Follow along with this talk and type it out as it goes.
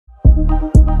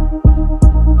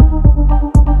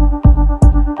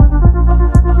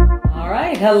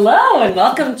Hello and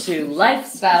welcome to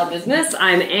Lifestyle Business.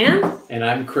 I'm Anne. And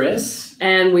I'm Chris.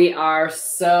 And we are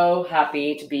so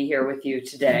happy to be here with you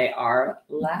today. Our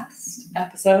last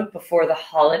episode before the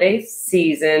holiday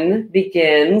season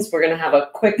begins. We're going to have a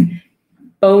quick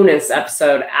bonus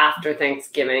episode after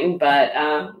Thanksgiving, but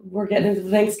we're getting into the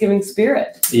Thanksgiving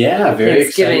spirit. Yeah, very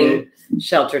excited.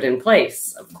 Sheltered in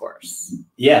place, of course.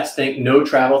 Yes, no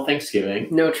travel Thanksgiving.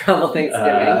 No travel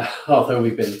Thanksgiving. Although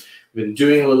we've been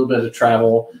doing a little bit of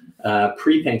travel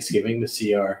pre-Thanksgiving to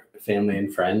see our family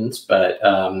and friends, but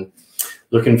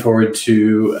looking forward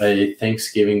to a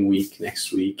Thanksgiving week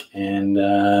next week, and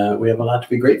we have a lot to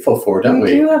be grateful for, don't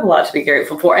we? We do have a lot to be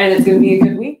grateful for, and it's going to be a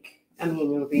good week. I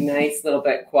mean, it'll be nice, a little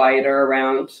bit quieter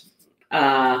around.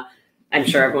 I'm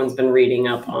sure everyone's been reading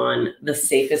up on the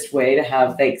safest way to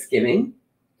have Thanksgiving.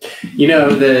 You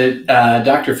know, the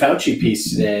Dr. Fauci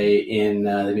piece today in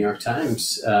the New York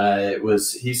Times,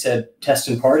 he said, test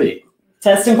and party.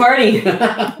 Test and party.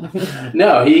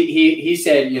 No, he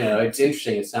said, you know, it's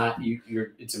interesting. It's not,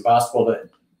 it's impossible to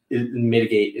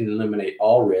mitigate and eliminate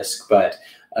all risk, but,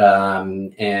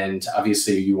 and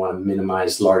obviously you want to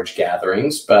minimize large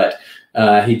gatherings, but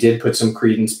he did put some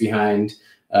credence behind,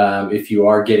 if you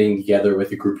are getting together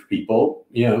with a group of people,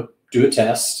 you know, do a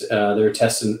test. There are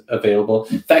tests available.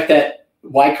 In fact, that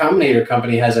Y Combinator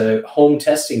company has a home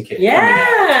testing kit.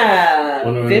 Yeah,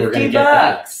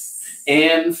 $50.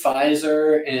 And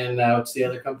Pfizer and what's the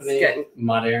other company?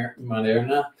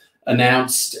 Moderna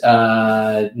announced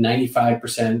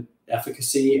 95%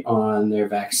 efficacy on their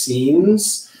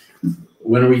vaccines.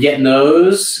 When are we getting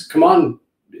those? Come on.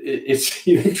 It's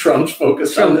Trump's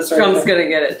focused on this. Trump's going to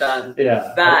get it done.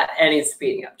 Yeah. That and he's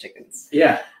speeding up chickens.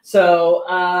 Yeah. So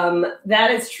that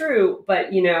is true.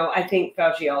 But, you know, I think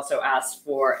Fauci also asked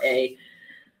for a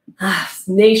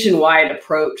nationwide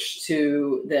approach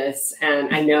to this.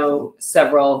 And I know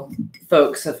several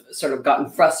folks have sort of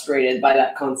gotten frustrated by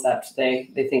that concept.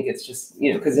 They think it's just,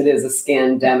 you know, because it is a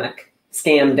scamdemic,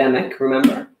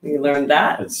 remember? We learned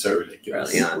that. It's so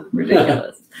ridiculous. Early on.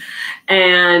 Ridiculous.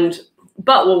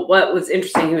 But what was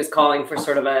interesting, he was calling for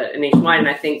sort of a nationwide, and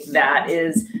I think that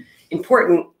is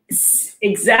important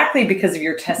exactly because of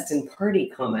your test and party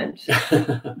comment.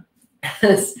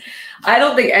 I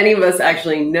don't think any of us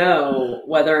actually know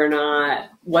whether or not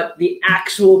what the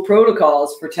actual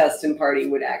protocols for test and party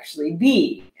would actually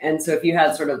be. And so if you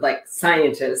had sort of like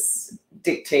scientists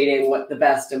dictating what the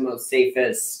best and most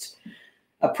safest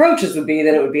approaches would be,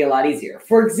 then it would be a lot easier.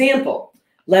 For example,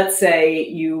 let's say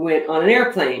you went on an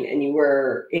airplane and you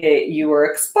were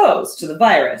exposed to the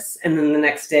virus, and then the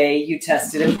next day you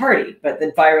tested and partied, but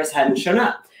the virus hadn't shown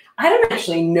up. I don't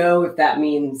actually know if that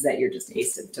means that you're just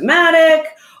asymptomatic,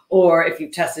 or if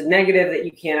you've tested negative that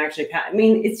you can't actually pass. I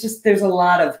mean, it's just, there's a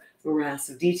lot of morass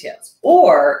of details.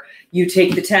 Or you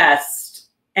take the test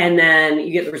and then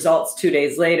you get the results 2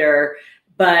 days later,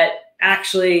 but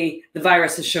actually the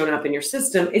virus has shown up in your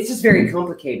system. It's just very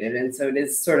complicated. And so it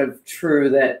is sort of true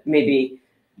that maybe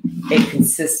a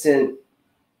consistent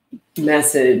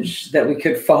message that we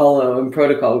could follow and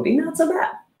protocol would be not so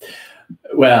bad.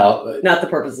 Well, not the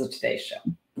purpose of today's show.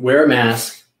 Wear a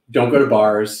mask. Don't go to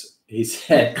bars. He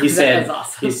said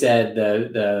awesome. He said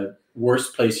the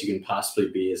worst place you can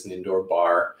possibly be is an indoor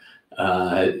bar.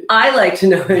 I like to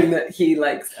know him that he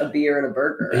likes a beer and a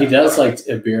burger. He does like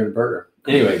a beer and a burger.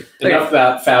 Anyway, enough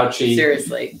about Fauci.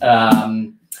 Seriously.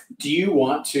 Do you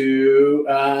want to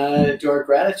do our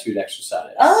gratitude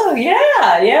exercise? Oh,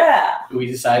 yeah. We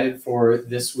decided for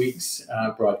this week's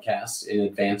broadcast in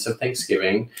advance of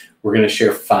Thanksgiving, we're going to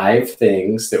share 5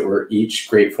 things that we're each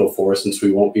grateful for, since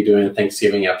we won't be doing a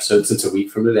Thanksgiving episode, since a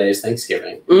week from today is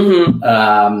Thanksgiving. 5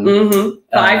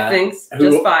 things,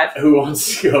 just 5. Who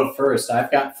wants to go first?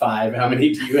 I've got 5. How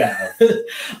many do you have?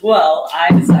 Well, I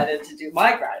decided to do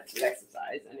my gratitude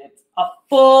exercise, and it's a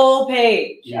full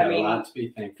page. You have a lot to be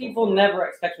thankful people for. never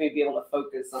expect me to be able to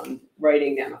focus on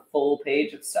writing down a full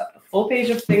page of stuff, a full page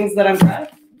of things that I'm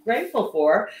grateful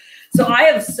for. So I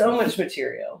have so much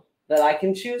material that I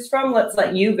can choose from. Let's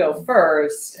let you go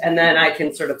first, and then I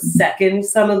can sort of second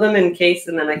some of them in case,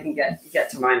 and then I can get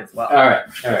to mine as well. All right.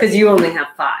 Because you only have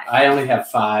 5. I only have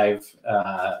 5.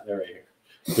 They're right here.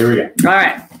 Here we go.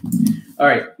 All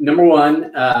right. Number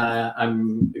 1,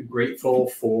 I'm grateful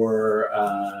for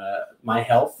my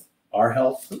health, our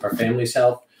family's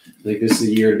health. I think this is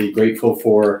a year to be grateful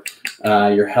for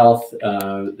your health.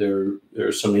 There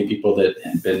are so many people that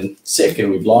have been sick,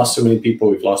 and we've lost so many people.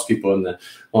 We've lost people in the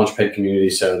Launchpad community.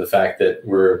 So the fact that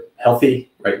we're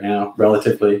healthy right now,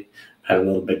 relatively, I have a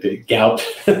little bit of gout,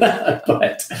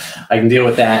 but I can deal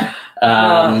with that.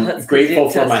 Grateful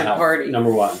for my health. Party.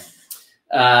 Number one.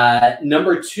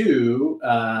 Number two,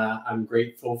 I'm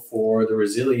grateful for the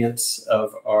resilience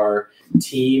of our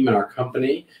team and our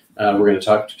company. We're going to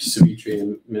talk to Sevetri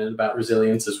in a minute about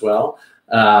resilience as well.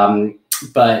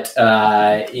 But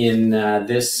in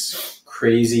this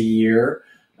crazy year,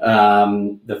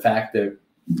 the fact that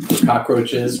we're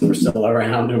cockroaches, we're still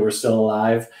around and we're still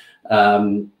alive,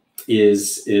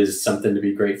 is something to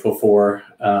be grateful for.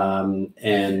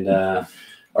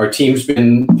 Our team's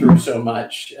been through so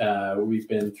much. We've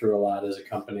been through a lot as a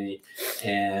company,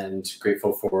 and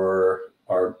grateful for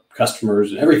our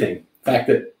customers and everything. The fact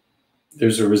that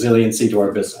there's a resiliency to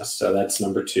our business. So that's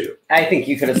number two. I think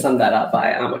you could have summed that up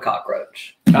by I'm a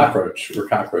cockroach. Cockroach. We're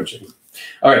cockroaching.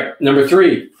 All right. Number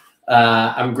three.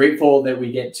 I'm grateful that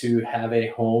we get to have a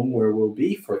home where we'll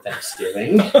be for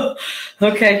Thanksgiving.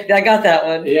 Okay, I got that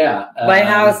one. Yeah. My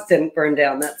house didn't burn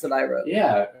down. That's what I wrote.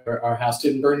 Yeah, our house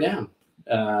didn't burn down,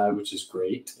 which is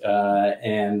great.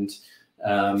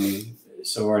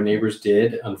 So our neighbors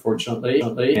did, unfortunately,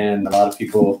 and a lot of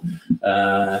people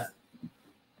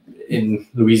in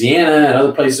Louisiana and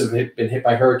other places have been hit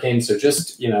by hurricanes. So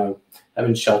just,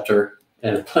 having shelter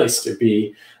and a place to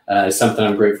be is something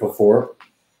I'm grateful for.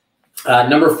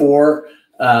 Number four,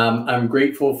 I'm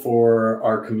grateful for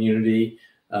our community,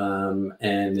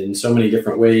 and in so many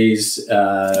different ways,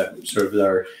 sort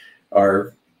of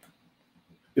our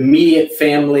immediate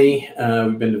family.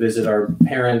 We've been to visit our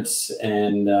parents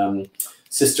and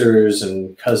sisters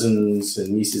and cousins and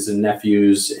nieces and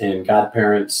nephews and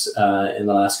godparents in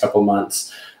the last couple of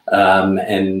months.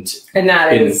 And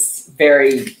that is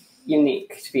very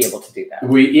unique to be able to do that.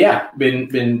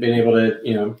 Been able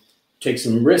to, take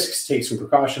some risks, take some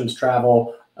precautions,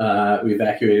 travel. We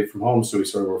evacuated from home, so we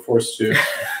sort of were forced to.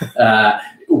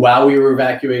 While we were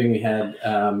evacuating, we had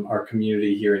our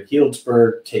community here in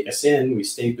Healdsburg take us in. We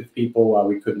stayed with people while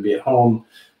we couldn't be at home,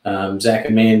 Zach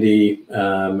and Mandy.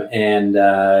 And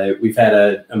we've had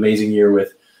an amazing year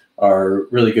with our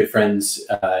really good friends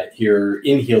here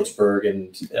in Healdsburg,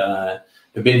 and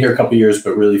have been here a couple of years,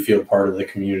 but really feel part of the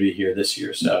community here this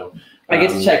year. So I get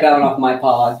to check that one off my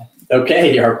pod.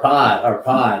 Okay, our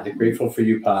pod. Grateful for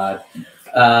you, pod.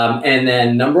 And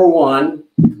then number one,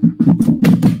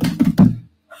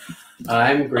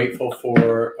 I'm grateful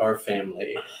for our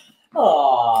family.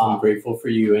 Aww. I'm grateful for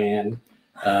you, Anne.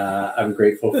 I'm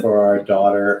grateful for our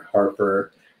daughter,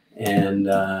 Harper. And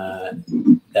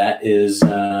that's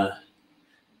the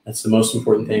most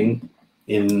important thing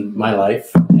in my life.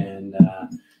 And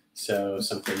so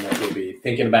something that we'll be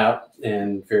thinking about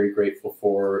and very grateful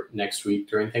for next week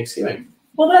during Thanksgiving.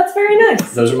 Well, that's very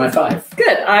nice. Those are my five.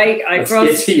 Good. I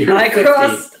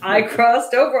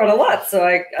crossed over on a lot, so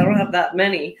I don't have that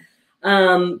many. But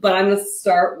I'm going to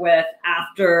start with,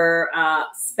 after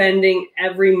spending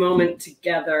every moment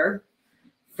together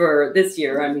for this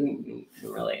year, I mean,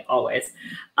 really always,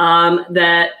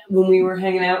 that when we were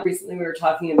hanging out recently, we were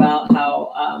talking about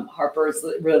how Harper is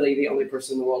really the only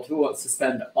person in the world who wants to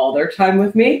spend all their time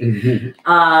with me. Mm-hmm.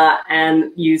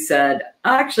 And you said,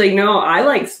 actually, no, I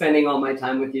like spending all my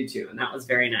time with you too. And that was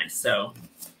very nice. So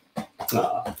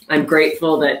I'm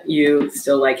grateful that you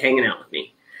still like hanging out with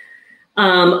me.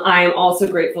 I'm also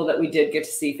grateful that we did get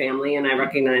to see family, and I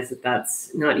recognize that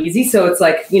that's not easy. So it's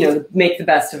like, make the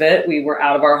best of it. We were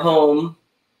out of our home.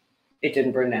 It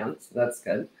didn't burn down, so that's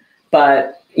good.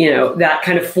 But, that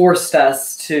kind of forced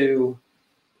us to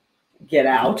get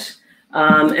out.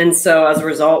 And so as a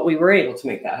result, we were able to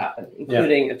make that happen,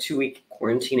 including a 2-week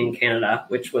quarantine in Canada,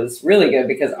 which was really good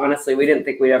because honestly, we didn't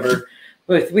think we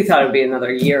thought it would be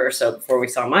another year or so before we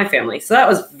saw my family. So that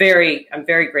was I'm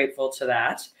very grateful to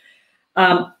that.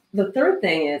 The third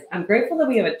thing is I'm grateful that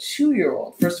we have a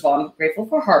 2-year-old. First of all, I'm grateful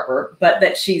for Harper, but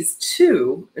that she's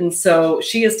 2. And so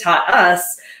she has taught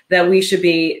us that we should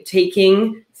be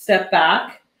taking a step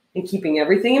back and keeping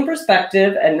everything in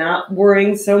perspective and not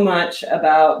worrying so much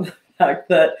about the fact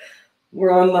that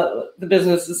we're on the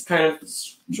business is kind of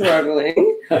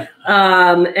struggling,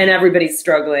 and everybody's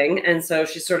struggling. And so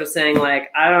she's sort of saying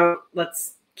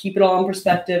let's keep it all in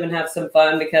perspective and have some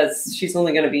fun, because she's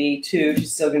only going to be 2.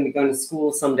 She's still going to be going to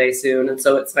school someday soon. And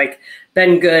so it's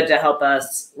been good to help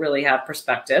us really have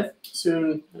perspective.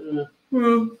 Soon.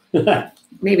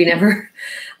 Maybe never.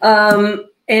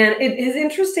 And it is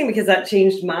interesting because that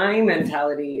changed my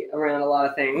mentality around a lot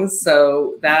of things.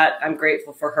 So that I'm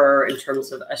grateful for her in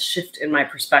terms of a shift in my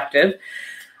perspective.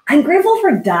 I'm grateful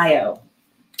for Dio.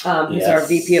 who's our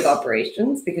VP of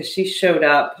Operations, because she showed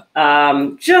up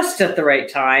just at the right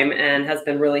time and has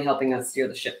been really helping us steer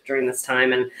the ship during this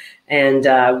time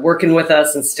and working with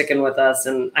us and sticking with us.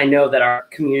 And I know that our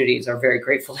communities are very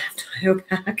grateful to have Tayo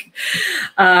back.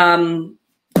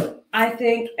 I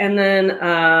think, and then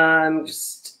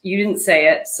you didn't say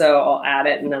it, so I'll add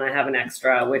it, and then I have an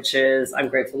extra, which is I'm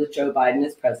grateful that Joe Biden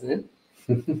is president.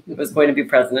 Was going to be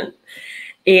president.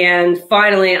 And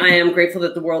finally, I am grateful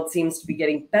that the world seems to be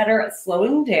getting better at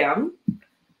slowing down,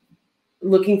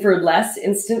 looking for less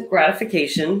instant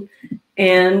gratification,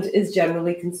 and is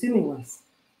generally consuming less.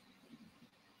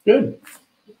 Good.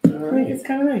 I think it's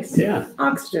kind of nice. Yeah.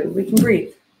 Oxygen, we can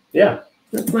breathe. Yeah.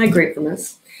 That's my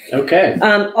gratefulness. Okay.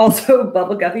 Also,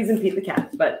 Bubble Guppies and Pete the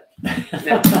Cat, but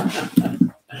no.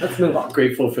 Let's move on.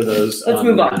 Grateful for those. Let's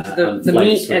move on to the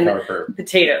meat and the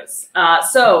potatoes.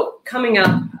 So coming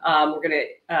up, we're going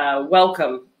to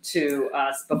welcome to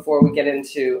us before we get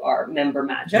into our member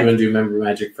magic. I'm going to do member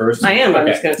magic first. I am. Okay. I'm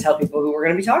just going to tell people who we're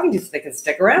going to be talking to so they can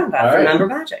stick around after member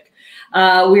magic. We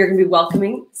are going to be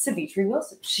welcoming Sevetri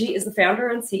Wilson. She is the founder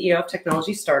and CEO of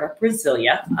technology startup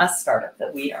Resilia, a startup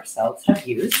that we ourselves have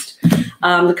used.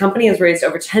 The company has raised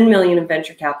over $10 million in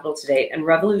venture capital to date and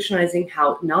revolutionizing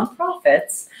how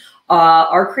nonprofits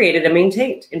are created and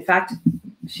maintained. In fact,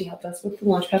 she helped us with the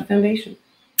Launchpad Foundation.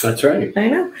 That's right. I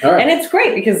know. And it's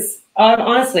great because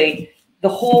honestly, the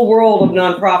whole world of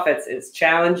nonprofits is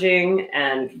challenging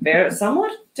and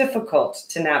somewhat difficult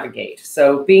to navigate.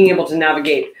 So being able to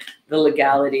navigate the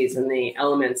legalities and the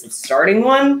elements of starting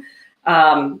one,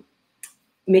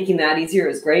 making that easier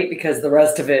is great because the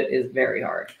rest of it is very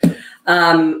hard.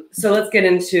 So let's get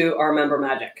into our member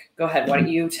magic. Go ahead. Why don't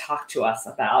you talk to us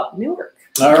about Newark?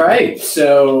 All right.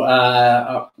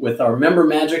 So with our member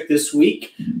magic this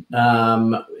week,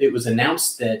 it was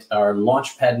announced that our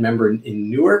Launchpad member in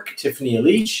Newark, Tiffany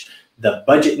Alich, the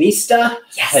Budgetnista,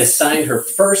 has signed her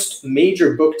first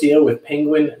major book deal with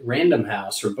Penguin Random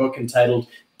House. Her book entitled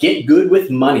Get Good with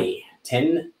Money,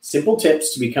 10 Simple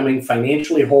Tips to Becoming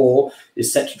Financially Whole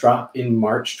is set to drop in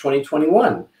March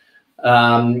 2021.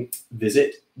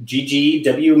 Visit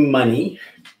GGWmoney,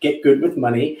 Get Good with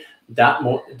Money,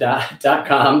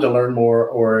 .com to learn more,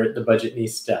 or the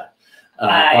Budgetnista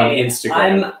on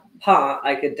Instagram.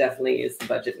 I could definitely use the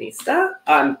Budgetnista.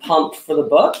 I'm pumped for the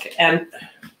book, and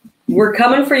we're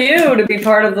coming for you to be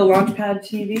part of the Launchpad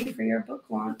TV for your book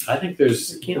launch. I think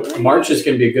March is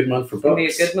going to be a good month for books.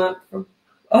 It's going to be a good month for.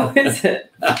 Oh, is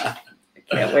it? I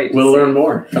can't wait. We'll learn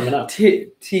more coming up.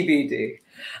 TBD.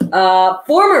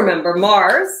 Former member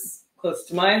Mars, close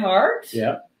to my heart.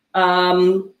 Yeah.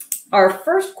 Our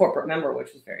first corporate member,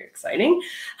 which was very exciting,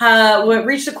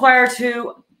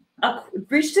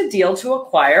 reached a deal to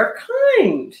acquire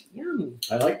Kind. Yum.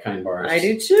 I like Kind bars. I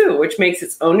do too, which makes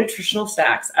its own nutritional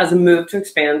stacks as a move to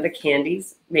expand the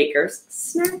Candies Makers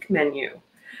snack menu.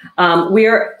 We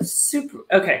are super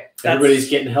okay. Everybody's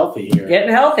getting healthy here. Getting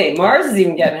healthy. Mars is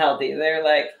even getting healthy. They're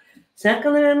like, snack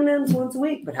on the M&Ms once a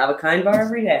week, but have a Kind bar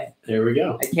every day. There we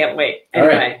go. I can't wait.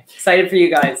 Anyway, excited for you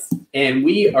guys. And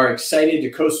we are excited to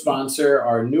co-sponsor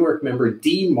our Newark member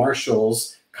D.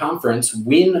 Marshall's conference,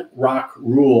 Win, Rock,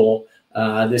 Rule,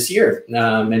 this year.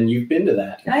 And you've been to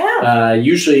that. I have.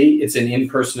 Usually it's an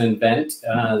in-person event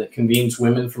that convenes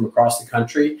women from across the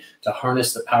country to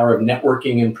harness the power of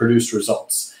networking and produce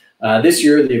results. This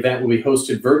year, the event will be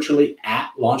hosted virtually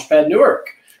at Launchpad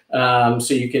Newark.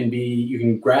 So you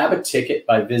can grab a ticket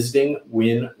by visiting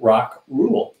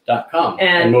winrockrule.com.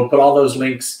 And we'll put all those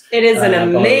links. It is an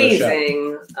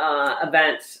amazing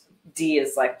event. Dee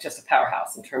is like just a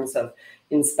powerhouse in terms of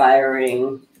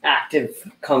inspiring,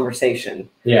 active conversation.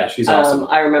 Yeah, she's awesome.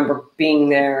 I remember being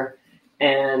there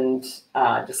and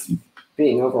just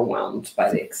being overwhelmed by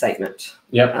the excitement.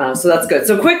 Yep. So that's good.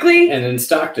 So quickly. And then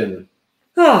Stockton.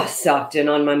 Oh, Stockton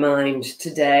on my mind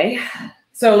today.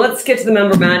 So let's get to the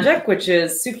member magic, which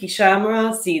is Suki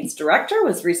Shamra, Seed's director,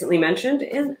 was recently mentioned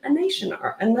in the Nation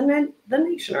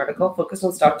article focused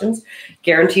on Stockton's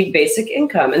guaranteed basic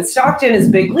income. And Stockton is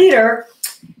a big leader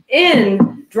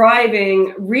in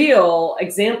driving real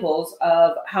examples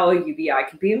of how a UBI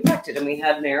can be impacted. And we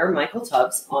had Mayor Michael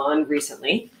Tubbs on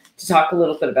recently to talk a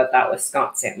little bit about that with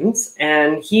Scott Simmons.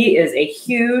 And he is a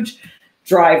huge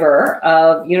driver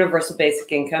of universal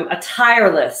basic income, a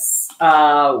tireless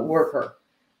worker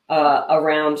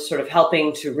around sort of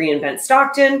helping to reinvent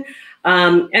Stockton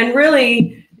and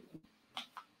really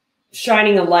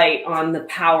shining a light on the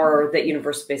power that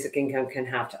universal basic income can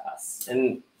have to us.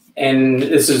 And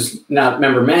this is not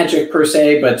member magic per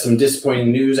se, but some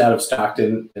disappointing news out of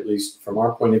Stockton, at least from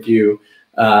our point of view.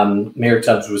 Mayor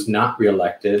Tubbs was not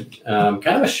reelected. Kind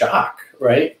of a shock.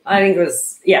 right? I think it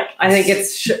was, yeah, I think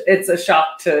it's a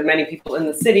shock to many people in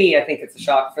the city. I think it's a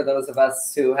shock for those of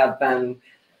us who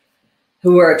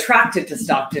are attracted to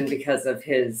Stockton because of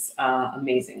his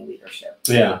amazing leadership.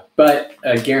 Yeah, but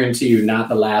I guarantee you not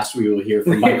the last we will hear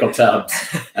from Michael Tubbs.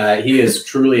 He is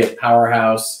truly a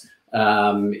powerhouse.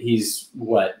 He's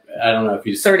what? I don't know if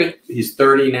he's 30. He's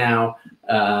 30 now.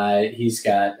 He's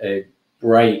got a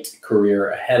bright career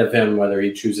ahead of him, whether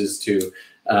he chooses to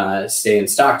stay in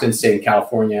Stockton, stay in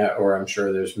California, or I'm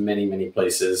sure there's many, many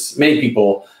places, many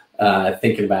people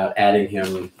thinking about adding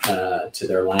him to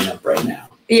their lineup right now.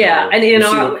 Yeah,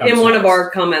 so and in one of our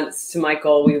comments to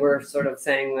Michael, we were sort of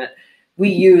saying that we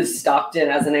use Stockton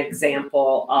as an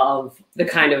example of the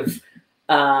kind of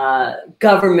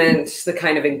government, the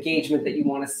kind of engagement that you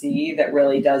want to see that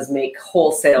really does make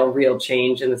wholesale real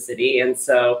change in the city. And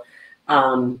so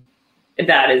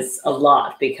that is a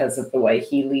lot because of the way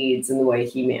he leads and the way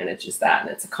he manages that. And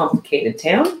it's a complicated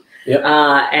town. Yep.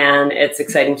 And it's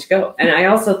exciting to go. And I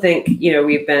also think,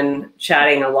 we've been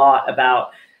chatting a lot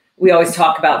about, we always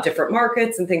talk about different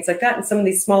markets and things like that. And some of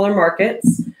these smaller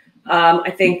markets, I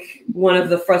think one of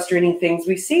the frustrating things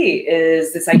we see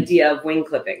is this idea of wing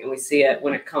clipping. And we see it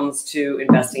when it comes to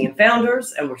investing in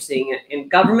founders, and we're seeing it in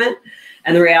government.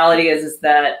 And the reality is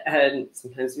that, and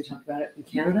sometimes we talk about it in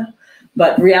Canada,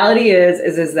 but the reality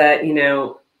is that,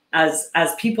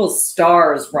 as people's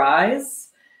stars rise,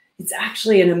 it's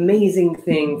actually an amazing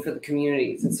thing for the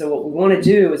communities. And so what we want to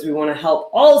do is we want to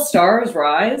help all stars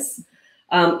rise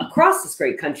across this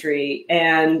great country.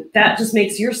 And that just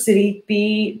makes your city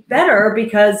be better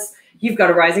because you've got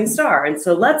a rising star. And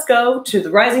so let's go to the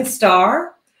rising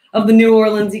star of the New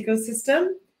Orleans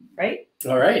ecosystem, right?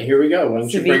 All right, here we go. Why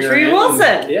don't you bring her in? Sevetri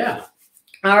Wilson. Yeah.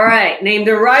 All right, named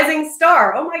a rising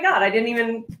star. Oh my God, I didn't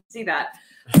even see that.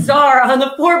 Star on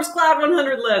the Forbes Cloud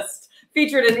 100 list.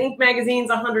 Featured in Inc. magazine's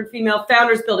 100 female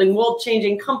founders building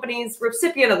world-changing companies,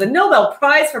 recipient of the Nobel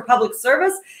Prize for Public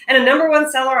Service, and a #1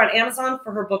 seller on Amazon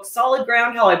for her book Solid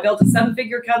Ground, How I Built a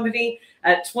 7-Figure Company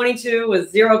at 22 with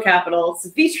zero capital.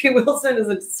 Sevetri Wilson is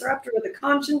a disruptor with a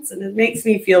conscience, and it makes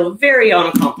me feel very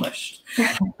unaccomplished.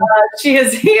 She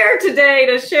is here today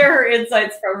to share her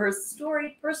insights from her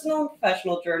storied personal and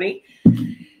professional journey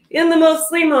in the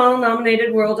mostly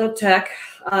male-dominated world of tech,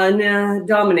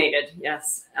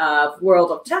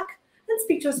 world of tech, and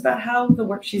speak to us about how the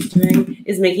work she's doing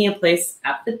is making a place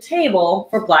at the table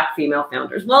for Black female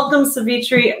founders. Welcome,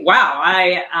 Sevetri.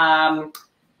 Wow,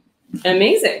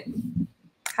 amazing.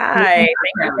 Hi, thank you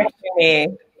for having me.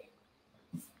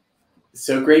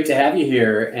 So great to have you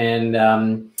here. And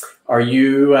are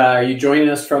you joining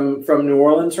us from New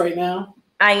Orleans right now?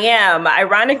 I am.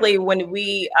 Ironically, when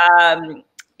we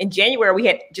in January, we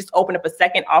had just opened up a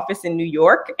second office in New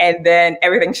York, and then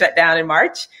everything shut down in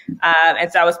March.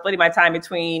 And so I was splitting my time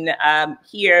between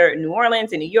here in New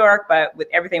Orleans and New York, but with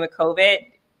everything with COVID,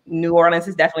 New Orleans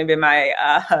has definitely been my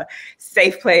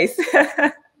safe place.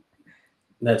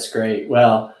 That's great.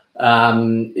 Well,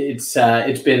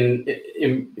 it's been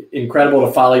incredible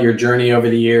to follow your journey over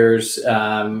the years,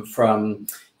 from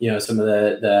some of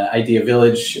the Idea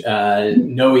Village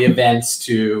NOE events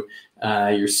to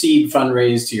your seed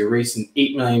fundraise to your recent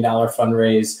 $8 million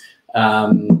fundraise.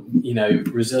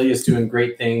 Resilia is doing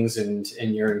great things, and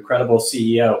you're an incredible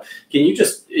CEO. Can you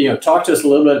just talk to us a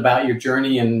little bit about your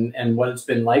journey and what it's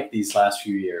been like these last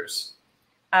few years?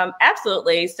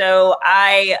 Absolutely. So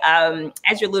I,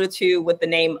 as you alluded to with the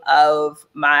name of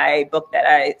my book that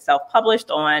I self-published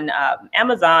on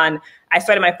Amazon, I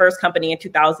started my first company in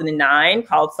 2009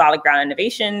 called Solid Ground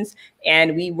Innovations,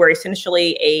 and we were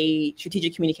essentially a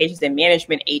strategic communications and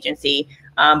management agency,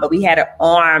 but we had an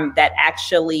arm that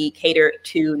actually catered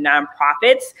to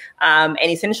nonprofits and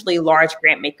essentially large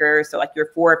grant makers, so like your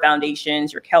Ford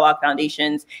Foundations, your Kellogg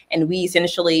Foundations, and we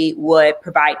essentially would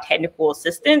provide technical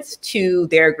assistance to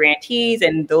their grantees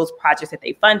and those projects that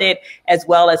they funded, as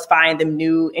well as find them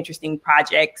new interesting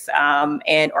projects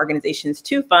and organizations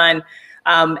to fund.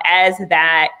 As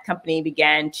that company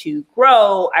began to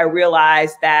grow, I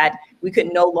realized that we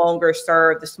could no longer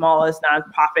serve the smallest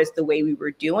nonprofits the way we were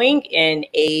doing in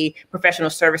a professional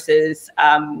services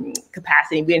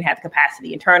capacity. We didn't have the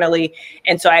capacity internally.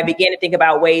 And so I began to think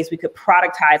about ways we could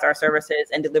productize our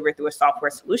services and deliver it through a software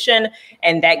solution.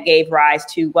 And that gave rise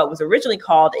to what was originally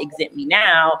called Exempt Me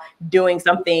Now, doing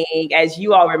something, as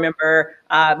you all remember,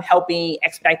 helping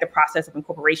expedite the process of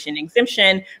incorporation and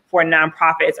exemption for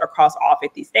nonprofits across all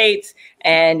 50 states.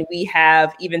 And we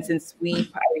have, even since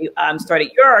we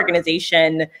started your organization,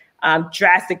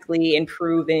 drastically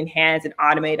improved and enhanced and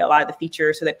automate a lot of the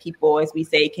features so that people, as we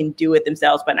say, can do it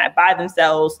themselves, but not by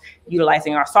themselves,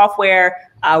 utilizing our software.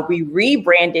 We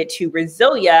rebranded to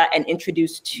Resilia and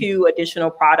introduced 2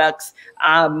 additional products,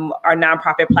 our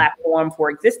nonprofit platform for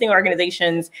existing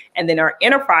organizations, and then our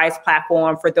enterprise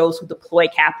platform for those who deploy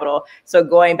capital. So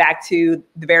going back to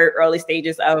the very early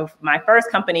stages of my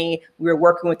first company, we were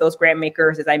working with those grant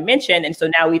makers, as I mentioned. And so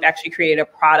now we've actually created a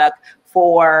product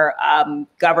for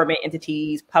government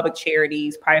entities, public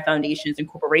charities, private foundations, and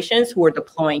corporations who are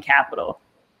deploying capital.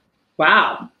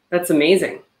 Wow, that's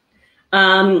amazing.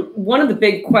 One of the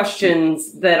big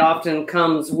questions that often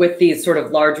comes with these sort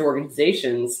of large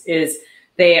organizations is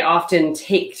they often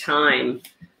take time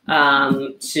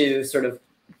to sort of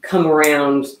come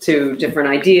around to different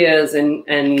ideas. And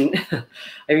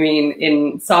I mean,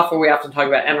 in software, we often talk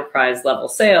about enterprise level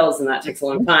sales, and that takes a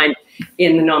long time.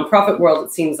 In the nonprofit world,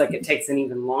 it seems like it takes an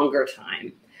even longer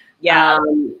time. Yeah.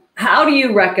 How do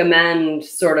you recommend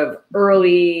sort of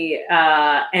early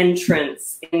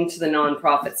entrance into the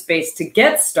nonprofit space to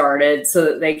get started so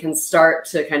that they can start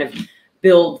to kind of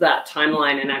build that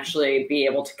timeline and actually be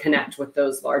able to connect with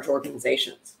those large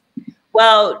organizations?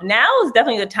 Well, now is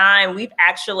definitely the time. We've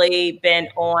actually been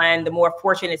on the more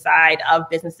fortunate side of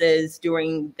businesses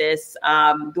during this,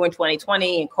 during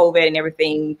 2020 and COVID and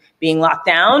everything being locked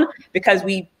down, because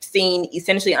we've seen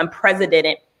essentially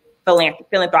unprecedented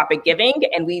philanthropic giving,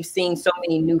 and we've seen so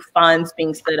many new funds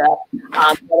being stood up,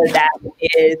 whether that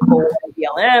is for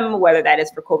BLM, whether that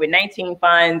is for COVID-19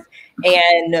 funds,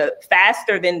 and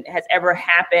faster than has ever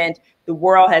happened, the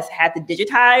world has had to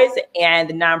digitize, and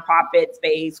the nonprofit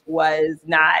space was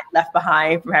not left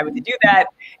behind from having to do that.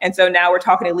 And so now we're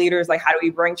talking to leaders like, how do we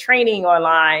bring training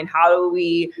online? How do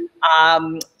we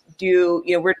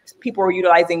we're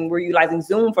utilizing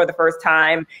Zoom for the first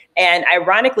time. And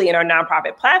ironically, in our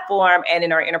nonprofit platform and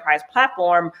in our enterprise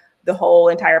platform, the whole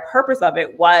entire purpose of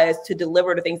it was to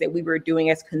deliver the things that we were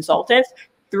doing as consultants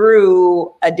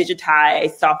through a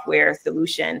digitized software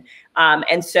solution.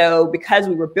 And so because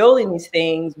we were building these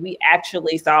things, we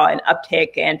actually saw an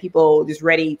uptick and people just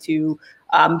ready to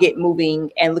get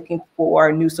moving and looking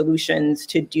for new solutions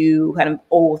to do kind of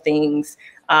old things.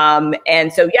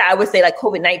 And so, yeah, I would say like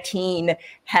COVID-19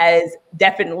 has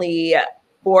definitely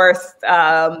forced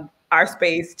our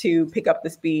space to pick up the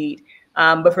speed.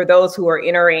 But for those who are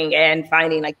entering and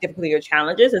finding like difficulty or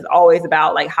challenges, it's always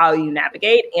about like how you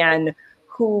navigate and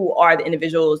who are the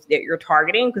individuals that you're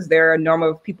targeting, because there are a number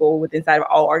of people within inside of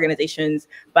all organizations.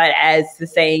 But as the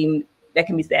same that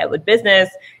can be said with business,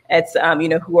 it's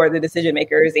who are the decision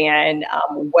makers and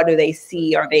what do they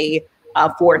see? Are they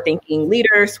forward-thinking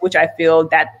leaders, which I feel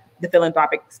that the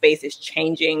philanthropic space is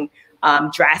changing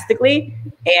drastically.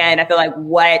 And I feel like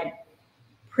what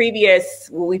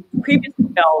we previously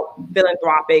felt the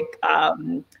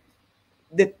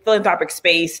philanthropic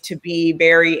space to be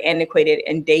very antiquated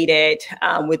and dated,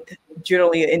 with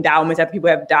generally endowments that people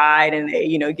have died and they,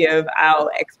 give out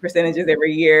X percentages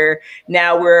every year.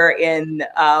 Now we're in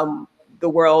the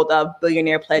world of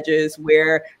billionaire pledges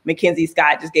where Mackenzie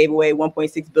Scott just gave away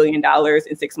 $1.6 billion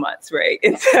in 6 months, right?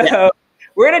 And so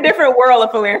we're in a different world of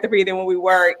philanthropy than when we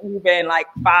were even like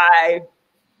 5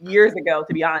 years ago,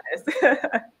 to be honest.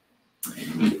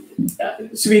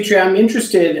 Sevetri, I'm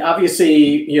interested.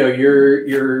 Obviously,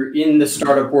 you're in the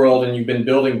startup world and you've been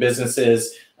building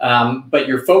businesses, but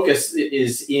your focus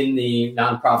is in the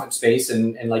nonprofit space,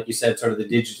 and like you said, sort of the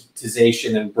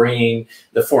digitization and bringing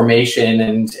the formation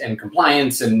and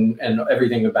compliance and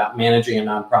everything about managing a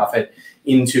nonprofit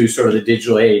into sort of the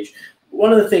digital age.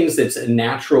 One of the things that's a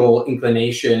natural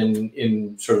inclination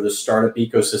in sort of the startup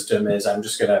ecosystem is I'm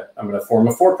gonna form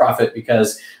a for-profit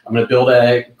because I'm gonna build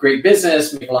a great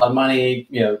business, make a lot of money,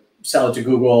 sell it to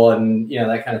Google and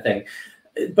that kind of thing.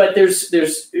 But there's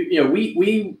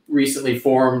we recently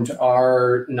formed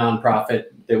our nonprofit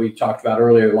that we talked about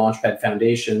earlier, Launchpad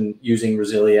Foundation, using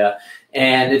Resilia.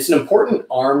 And it's an important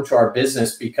arm to our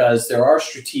business because there are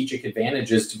strategic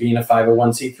advantages to being a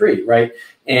 501c3, right?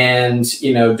 And,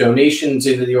 donations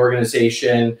into the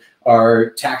organization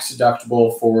are tax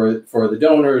deductible for the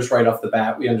donors right off the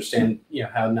bat. We understand,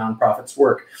 how nonprofits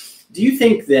work. Do you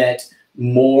think that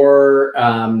more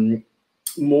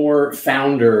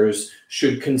founders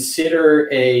should consider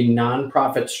a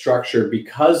nonprofit structure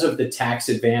because of the tax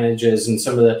advantages and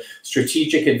some of the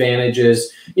strategic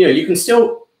advantages? You can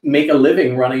still make a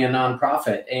living running a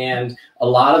nonprofit, and a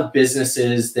lot of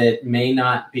businesses that may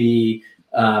not be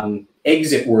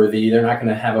exit worthy, they're not going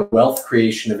to have a wealth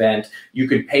creation event. You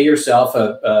could pay yourself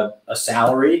a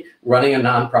salary running a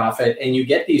nonprofit, and you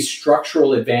get these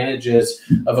structural advantages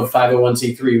of a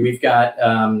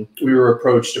 501c3. We were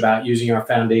approached about using our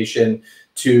foundation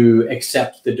to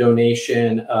accept the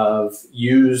donation of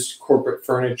used corporate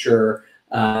furniture,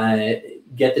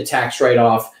 get the tax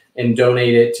write-off, and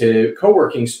donate it to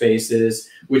co-working spaces,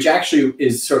 which actually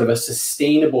is sort of a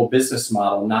sustainable business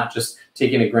model, not just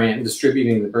taking a grant and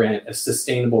distributing the grant, a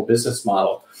sustainable business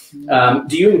model.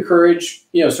 Do you encourage,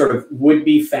 sort of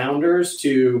would-be founders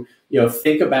to,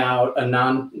 think about a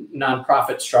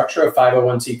nonprofit structure, a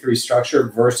 501c3 structure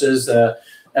versus a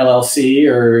LLC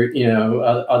or,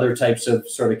 other types of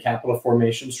sort of capital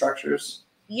formation structures?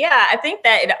 Yeah, I think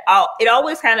that it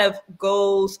always kind of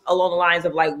goes along the lines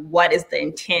of like, what is the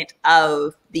intent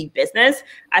of the business?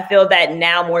 I feel that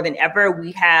now more than ever,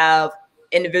 we have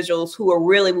individuals who are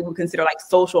really what we consider like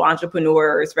social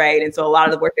entrepreneurs, right? And so a lot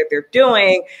of the work that they're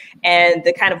doing and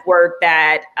the kind of work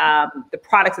that the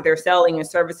products that they're selling and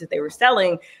services they were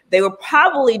selling, they would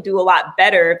probably do a lot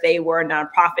better if they were a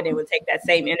nonprofit and would take that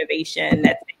same innovation,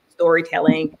 that same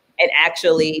storytelling, and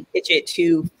actually pitch it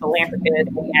to philanthropists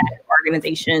and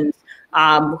organizations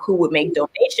who would make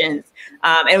donations.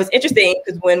 And it was interesting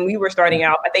because when we were starting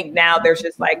out, I think now there's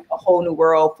just like a whole new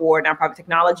world for nonprofit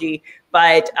technology.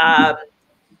 But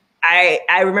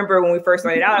I remember when we first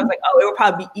started out, I was like, oh, it would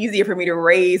probably be easier for me to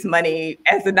raise money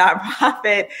as a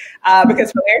nonprofit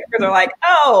because philanthropists are like,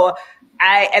 oh,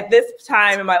 at this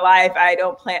time in my life, I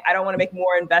don't want to make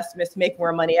more investments to make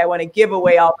more money. I want to give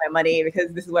away all my money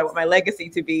because this is what I want my legacy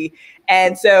to be.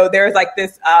 And so there's like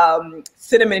this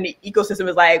sentiment in the ecosystem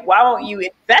is like, why don't you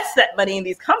invest that money in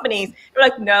these companies? They're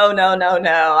like, no.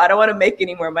 I don't want to make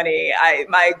any more money.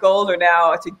 My goals are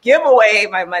now to give away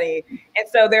my money. And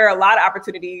so there are a lot of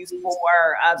opportunities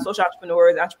for social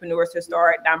entrepreneurs to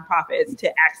start nonprofits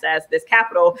to access this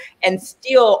capital and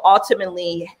still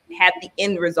ultimately have the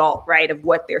end result, right, of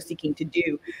what they're seeking to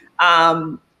do.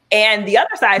 And the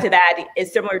other side to that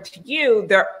is similar to you.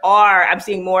 I'm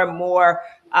seeing more and more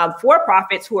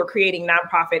for-profits who are creating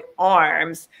nonprofit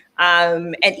arms.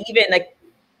 And even like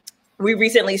we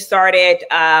recently started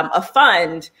a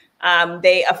fund.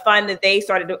 They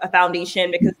started a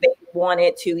foundation because they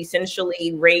wanted to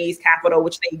essentially raise capital,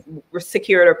 which they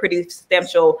secured a pretty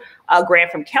substantial grant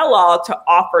from Kellogg to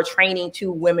offer training to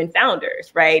women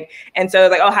founders, right? And so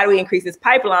like, oh, how do we increase this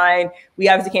pipeline? We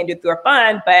obviously can't do it through a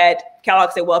fund, but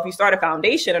Kellogg said, well, if you start a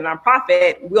foundation, a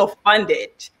nonprofit, we'll fund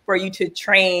it for you to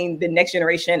train the next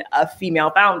generation of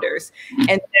female founders.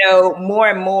 And so more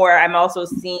and more, I'm also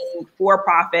seeing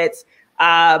for-profits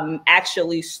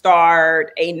actually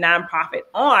start a nonprofit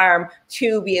arm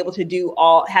to be able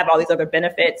to have all these other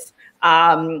benefits,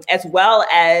 as well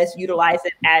as utilize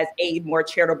it as a more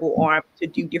charitable arm to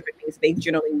do different things they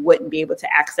generally wouldn't be able to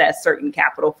access certain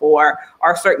capital for,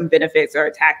 or certain benefits or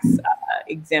tax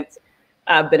exempt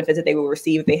benefits that they will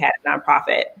receive if they had a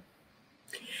nonprofit.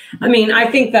 I mean, I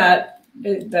think that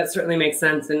certainly makes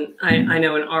sense. And I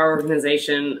know in our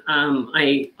organization,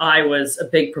 I was a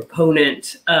big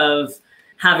proponent of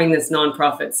having this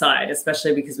nonprofit side,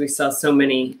 especially because we saw so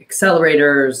many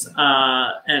accelerators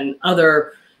and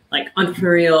other like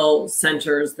entrepreneurial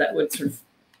centers that would sort of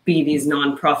be these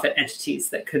nonprofit entities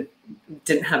that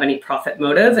didn't have any profit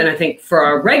motive. And I think for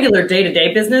our regular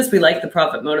day-to-day business, we like the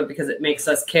profit motive because it makes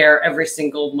us care every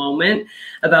single moment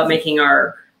about making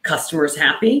our customers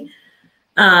happy.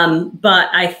 But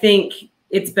I think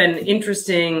it's been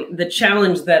interesting. The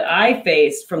challenge that I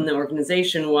faced from the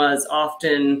organization was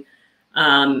often,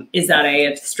 is that a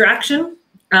distraction?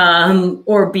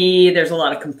 Or B, there's a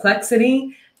lot of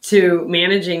complexity to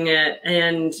managing it.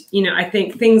 And, I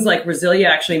think things like Resilia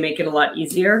actually make it a lot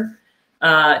easier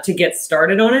to get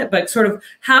started on it. But sort of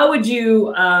how would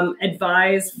you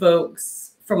advise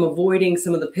folks from avoiding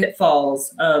some of the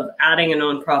pitfalls of adding a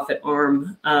nonprofit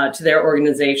arm to their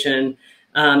organization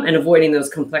and avoiding those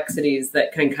complexities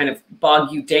that can kind of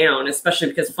bog you down, especially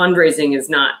because fundraising is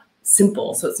not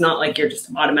simple. So it's not like you're just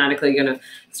automatically going to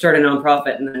start a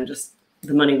nonprofit and then just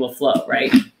the money will flow,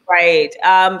 right? Right.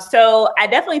 So I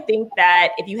definitely think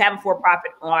that if you have a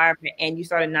for-profit arm and you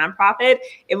start a nonprofit,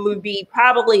 it would be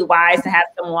probably wise to have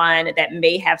someone that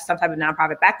may have some type of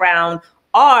nonprofit background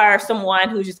or someone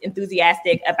who's just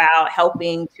enthusiastic about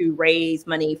helping to raise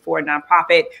money for a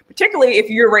nonprofit, particularly if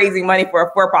you're raising money for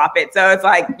a for-profit. So it's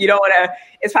like,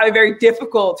 it's probably very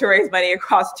difficult to raise money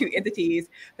across two entities.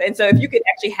 And so if you could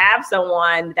actually have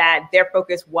someone that their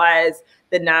focus was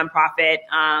the nonprofit,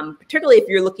 particularly if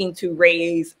you're looking to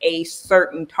raise a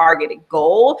certain targeted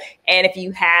goal, and if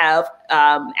you have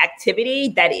activity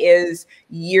that is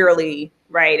yearly,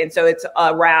 right? And so it's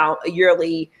around a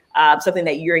yearly something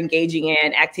that you're engaging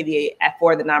in activity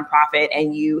for the nonprofit,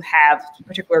 and you have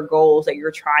particular goals that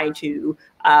you're trying to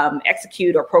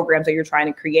execute or programs that you're trying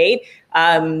to create.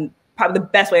 Probably the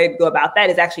best way to go about that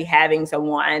is actually having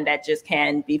someone that just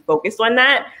can be focused on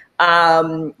that.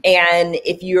 And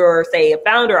if you're, say, a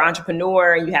founder,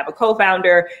 entrepreneur, and you have a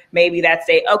co-founder, maybe that's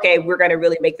say, okay, we're going to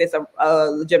really make this a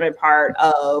legitimate part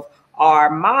of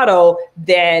our model,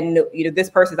 then this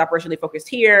person is operationally focused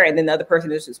here, and then the other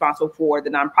person is responsible for the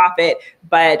nonprofit.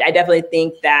 But I definitely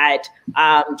think that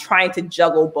trying to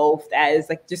juggle both as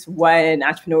like just one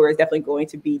entrepreneur is definitely going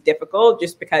to be difficult,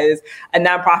 just because a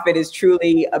nonprofit is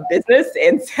truly a business,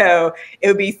 and so it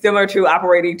would be similar to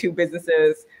operating two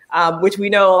businesses, which we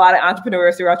know a lot of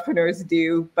entrepreneurs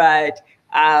do. But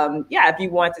if you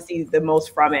want to see the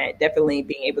most from it, definitely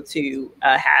being able to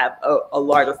have a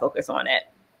larger focus on it.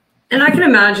 And I can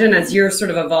imagine, as you're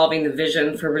sort of evolving the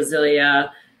vision for Resilia,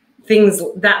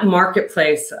 that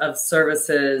marketplace of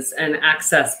services and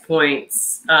access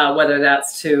points, whether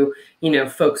that's to,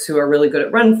 folks who are really good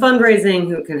at fundraising,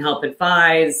 who can help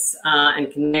advise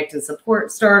and connect and support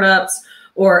startups,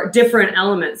 or different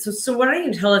elements. So why don't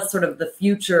you tell us sort of the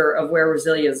future of where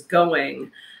Resilia is going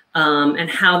and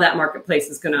how that marketplace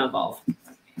is going to evolve?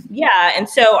 Yeah, and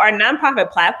so our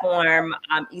nonprofit platform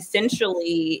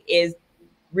essentially is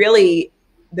really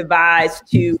devised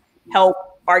to help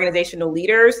organizational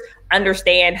leaders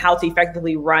understand how to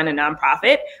effectively run a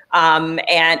nonprofit,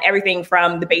 and everything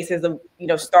from the basis of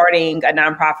starting a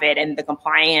nonprofit and the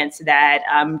compliance that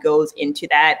goes into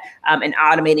that, and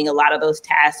automating a lot of those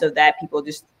tasks so that people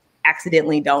just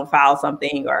accidentally don't file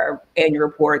something, or annual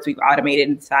reports we've automated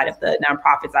inside of the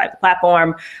nonprofit side of the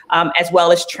platform, as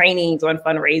well as trainings on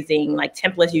fundraising, like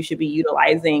templates you should be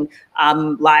utilizing,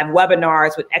 live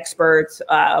webinars with experts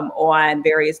on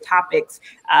various topics.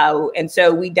 And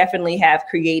so we definitely have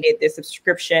created this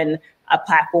subscription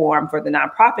platform for the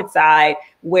nonprofit side,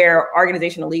 where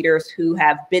organizational leaders who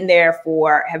have been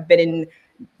in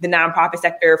the nonprofit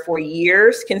sector for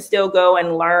years can still go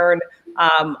and learn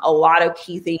a lot of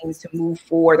key things to move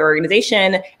forward the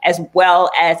organization, as well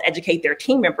as educate their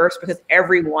team members, because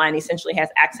everyone essentially has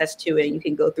access to it. You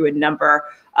can go through a number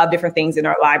of different things in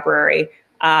our library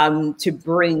to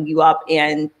bring you up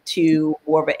into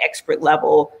more of an expert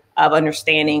level of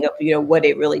understanding of what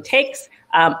it really takes,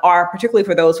 or particularly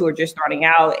for those who are just starting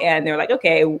out and they're like,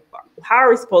 okay, how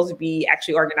are we supposed to be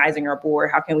actually organizing our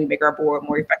board? How can we make our board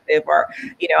more effective? Or,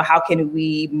 how can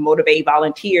we motivate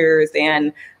volunteers?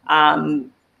 And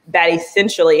that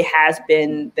essentially has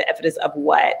been the emphasis of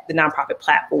what the nonprofit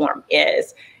platform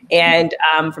is. And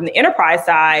from the enterprise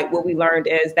side, what we learned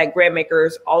is that grant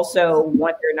makers also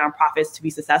want their nonprofits to be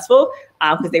successful,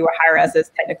 because they will hire us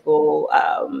as technical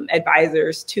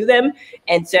advisors to them.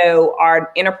 And so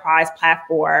our enterprise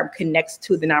platform connects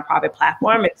to the nonprofit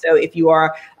platform. And so if you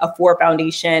are a Ford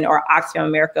Foundation or Oxfam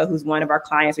America, who's one of our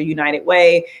clients, or United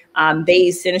Way, they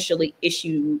essentially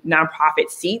issue nonprofit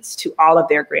seats to all of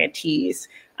their grantees.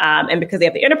 And because they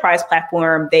have the enterprise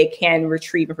platform, they can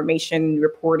retrieve information,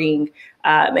 reporting,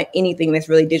 anything that's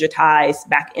really digitized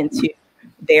back into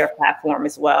their platform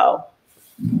as well.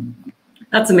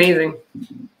 That's amazing.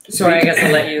 Sorry, I guess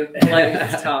I'll let you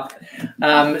talk.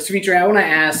 Sevetri, I want to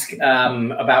ask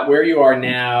about where you are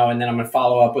now, and then I'm going to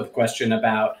follow up with a question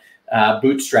about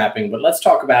bootstrapping. But let's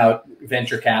talk about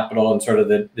venture capital and sort of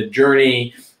the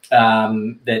journey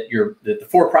that the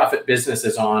for-profit business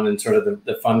is on, and sort of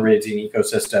the fundraising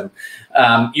ecosystem.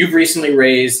 You've recently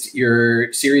raised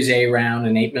your Series A round,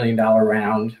 an $8 million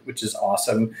round, which is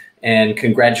awesome. And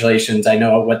congratulations. I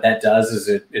know what that does is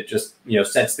it just,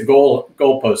 sets the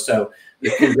goalpost. So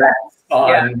congrats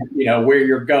on, where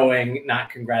you're going, not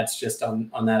congrats just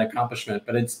on that accomplishment,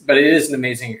 but it is an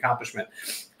amazing accomplishment.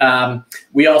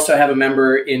 We also have a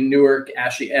member in Newark,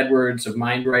 Ashley Edwards of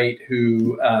MindRight,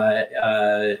 who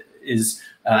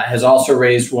has also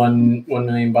raised $1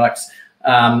 million.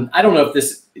 I don't know if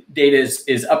this data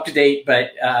is up to date,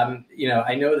 but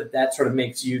I know that sort of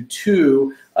makes you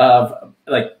two of,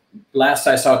 like, last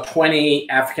I saw, 20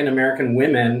 African American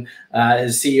women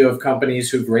as CEO of companies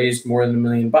who've raised more than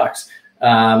 $1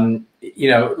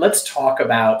 million. Let's talk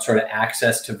about sort of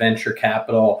access to venture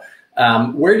capital.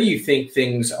 Where do you think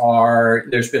things are?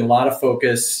 There's been a lot of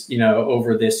focus,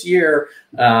 over this year,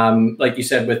 like you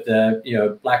said, with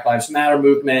the, Black Lives Matter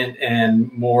movement, and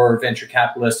more venture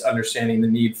capitalists understanding the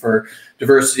need for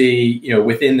diversity,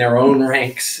 within their own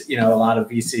ranks. A lot of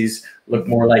VCs look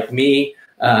more like me,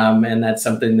 and that's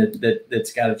something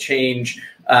that's got to change.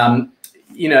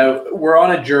 We're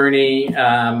on a journey,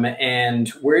 and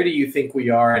where do you think we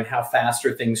are, and how fast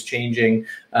are things changing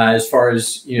as far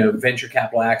as, venture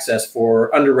capital access for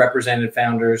underrepresented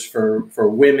founders, for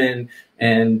women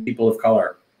and people of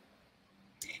color?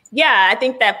 Yeah, I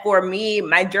think that for me,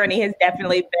 my journey has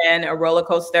definitely been a roller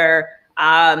coaster.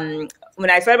 When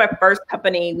I started my first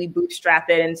company, we bootstrapped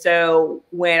it. And so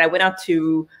when I went out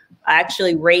to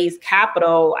actually raised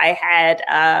capital, I had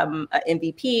an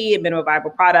MVP, a minimum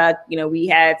viable product. You know, we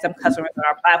had some customers on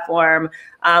our platform.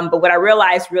 But what I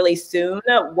realized really soon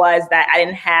was that I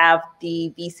didn't have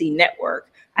the VC network.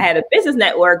 I had a business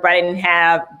network, but I didn't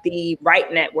have the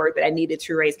right network that I needed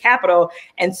to raise capital.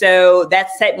 And so that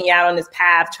set me out on this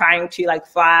path, trying to like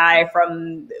fly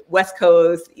from West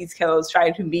Coast, East Coast,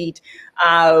 trying to meet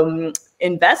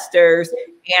investors.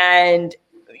 And,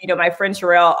 you know, my friend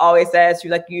Sherelle always says,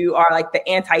 she's like, you are like the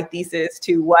antithesis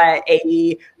to what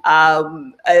a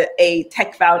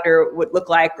tech founder would look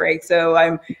like, right? So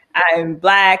I'm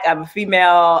Black, I'm a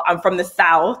female, I'm from the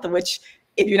South, which,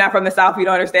 if you're not from the South, you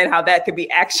don't understand how that could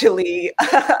be actually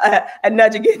a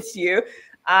nudge against you.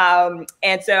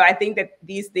 And so I think that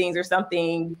these things are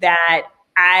something that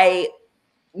I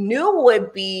knew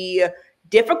would be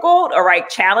difficult or like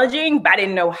challenging, but I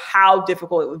didn't know how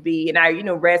difficult it would be. And I, you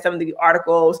know, read some of the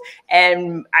articles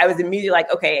and I was immediately like,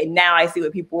 okay, now I see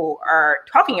what people are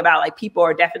talking about. Like people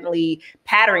are definitely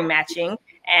pattern matching.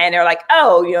 And they're like,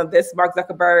 oh, you know, this Mark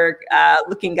Zuckerberg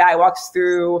looking guy walks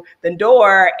through the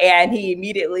door and he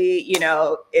immediately, you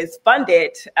know, is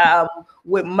funded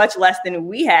with much less than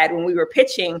we had when we were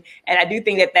pitching. And I do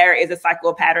think that there is a cycle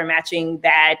of pattern matching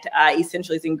that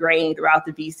essentially is ingrained throughout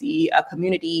the VC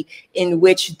community, in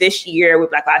which this year with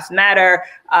Black Lives Matter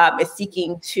is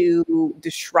seeking to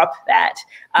disrupt that.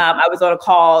 I was on a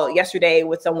call yesterday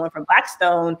with someone from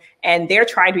Blackstone, and they're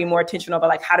trying to be more intentional about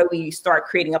like, how do we start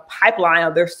creating a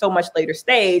pipeline? They're so much later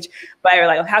stage, but they're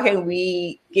like, how can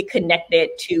we get connected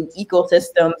to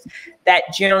ecosystems that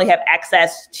generally have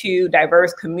access to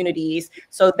diverse communities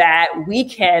so that we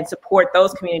can support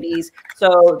those communities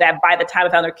so that by the time a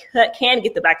founder can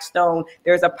get the Blackstone,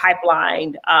 there's a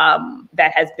pipeline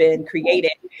that has been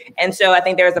created. And so I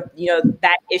think there's a, you know,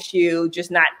 that issue, just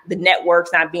not the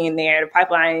networks not being there, the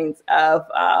pipelines of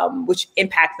which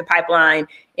impacts the pipeline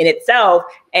in itself.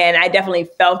 And I definitely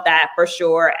felt that for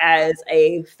sure as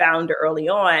a founder early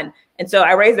on. And so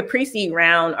I raised a pre-seed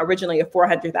round originally of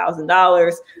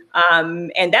 $400,000.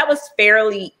 And that was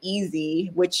fairly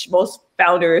easy, which most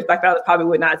founders, Black founders probably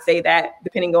would not say that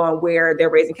depending on where they're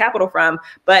raising capital from.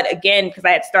 But again, because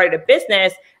I had started a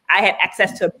business, I had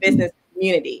access to a business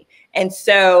community. And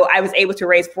so I was able to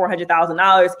raise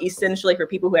 $400,000 essentially for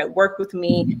people who had worked with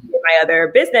me in my other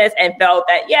business and felt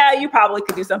that, yeah, you probably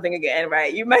could do something again,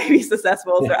 right? You might be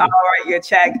successful, so I'll write you a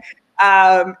check.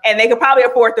 And they could probably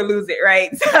afford to lose it,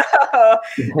 right? So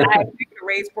I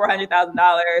raised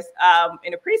 $400,000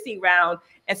 in a pre-seed round.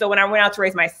 And so when I went out to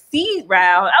raise my seed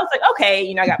round, I was like, okay,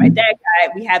 you know, I got my deck,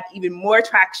 we have even more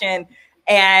traction.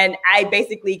 And I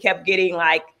basically kept getting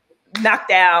like knocked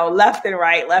down left and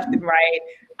right.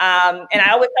 And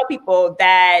I always tell people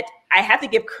that I have to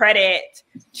give credit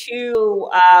to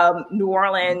New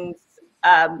Orleans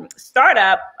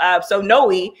startup, so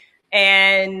Noe,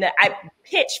 and I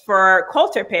pitched for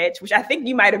Coulter Pitch, which I think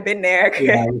you might have been there.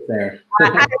 Yeah, I was there.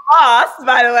 I lost,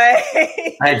 by the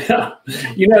way. I know.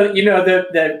 You know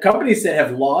the companies that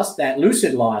have lost that,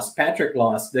 Lucid lost, Patrick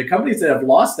lost. The companies that have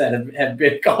lost that have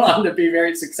been gone on to be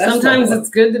very successful. Sometimes it's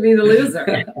good to be the loser.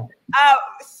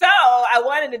 So I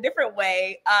won in a different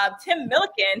way. Tim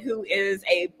Milliken, who is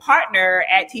a partner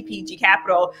at TPG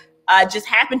Capital, just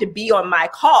happened to be on my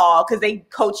call because they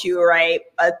coach you, right?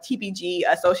 TPG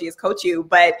associates coach you,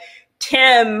 but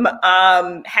Tim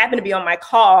happened to be on my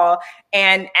call.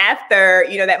 And after,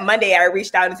 you know, that Monday, I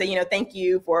reached out and said, you know, thank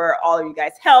you for all of you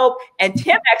guys' help. And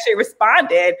Tim actually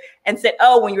responded and said,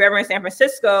 oh, when you're ever in San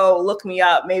Francisco, look me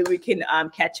up. Maybe we can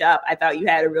catch up. I thought you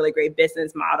had a really great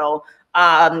business model.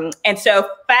 And so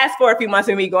fast forward a few months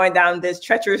of me going down this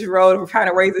treacherous road of trying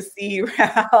to raise a seed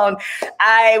round,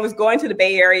 I was going to the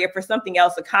Bay Area for something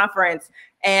else, a conference.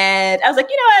 And I was like,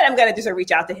 you know what, I'm going to just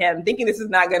reach out to him thinking this is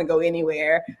not going to go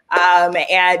anywhere.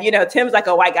 And, you know, Tim's like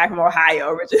a white guy from Ohio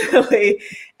originally.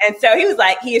 And so he was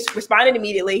like, he responded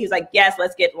immediately. He was like, yes,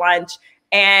 let's get lunch.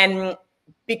 And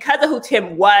because of who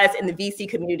Tim was in the VC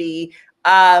community,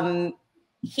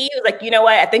 he was like, you know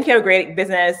what, I think you have a great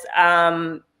business.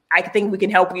 I think we can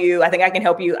help you. I think I can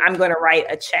help you. I'm going to write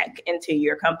a check into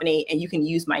your company and you can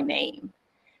use my name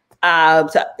and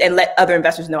let other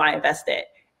investors know I invested.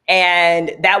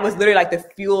 And that was literally like the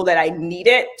fuel that I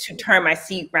needed to turn my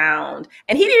seed round.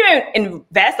 And he didn't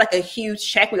invest like a huge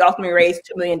check. We ultimately raised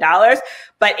 $2 million,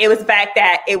 but it was the fact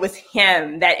that it was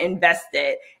him that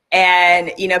invested.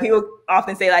 And, you know, people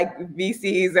often say like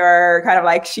VCs are kind of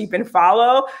like sheep and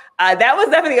follow. That was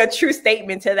definitely a true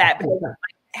statement to that, because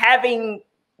having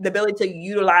the ability to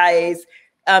utilize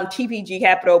TPG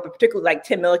Capital, but particularly like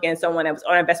Tim Milliken, someone that was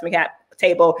on investment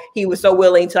table, he was so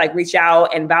willing to like reach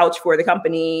out and vouch for the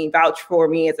company, vouch for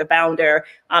me as a founder.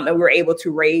 And we were able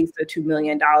to raise the $2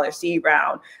 million seed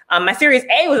round. My Series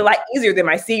A was a lot easier than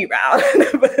my seed round.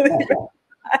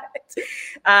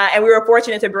 And we were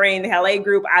fortunate to bring the LA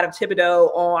group out of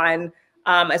Thibodeau on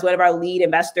as one of our lead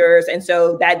investors. And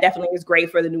so that definitely is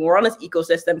great for the New Orleans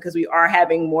ecosystem because we are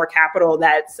having more capital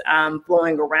that's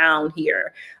flowing around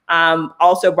here.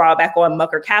 Also brought back on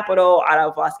Mucker Capital out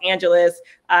of Los Angeles.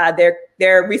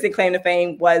 Their recent claim to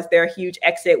fame was their huge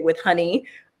exit with Honey.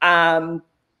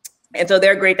 And so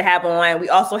they're great to have on. We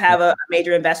also have a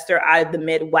major investor out of the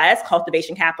Midwest,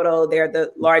 Cultivation Capital. They're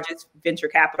the largest venture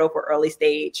capital for early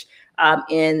stage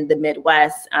in the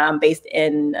Midwest, based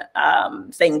in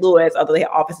St. Louis, although they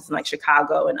have offices in like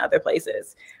Chicago and other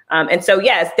places. And so,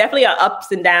 yeah, it's definitely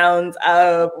ups and downs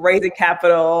of raising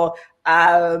capital.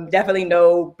 Definitely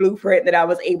no blueprint that I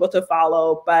was able to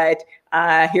follow, but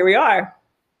here we are.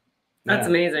 That's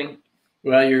amazing.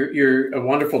 Well, you're a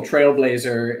wonderful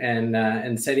trailblazer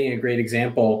and setting a great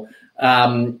example.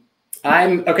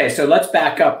 Okay. So let's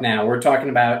back up now. We're talking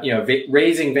about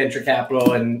raising venture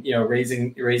capital and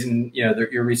raising your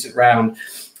recent round.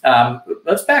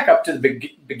 Let's back up to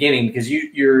the beginning because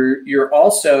you're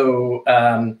also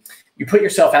you put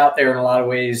yourself out there in a lot of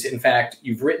ways. In fact,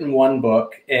 you've written one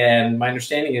book, and my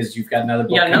understanding is you've got another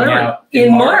book coming out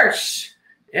in March.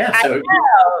 Yeah. So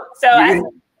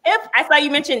Tiff, I saw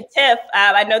you mentioned Tiff.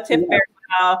 I know Tiff very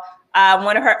well.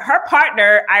 One of her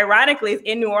partner, ironically, is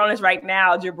in New Orleans right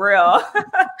now, Jabril.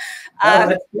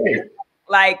 That's great.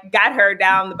 Like got her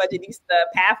down the Budgetista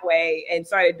pathway and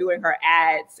started doing her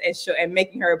ads and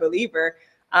making her a believer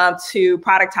to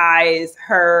productize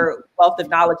her wealth of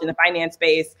knowledge in the finance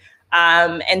space.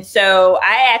 And so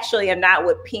I actually am not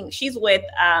with Pink. She's with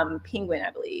Penguin,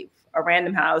 I believe, or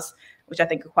Random House, which I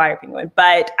think acquired Penguin.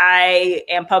 But I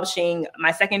am publishing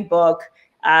my second book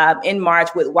in March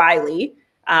with Wiley,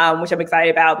 which I'm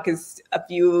excited about because a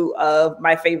few of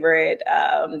my favorite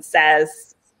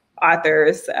SaaS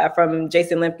authors from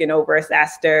Jason Limpkin over at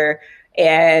SaaStr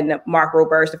and Mark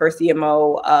Roberts, the first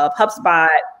CMO of HubSpot,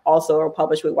 also are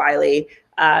published with Wiley.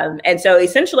 And so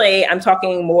essentially, I'm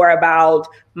talking more about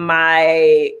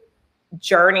my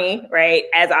journey, right,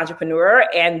 as an entrepreneur,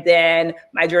 and then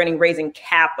my journey raising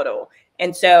capital.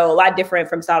 And so a lot different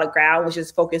from Solid Ground, which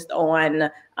is focused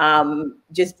on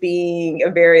just being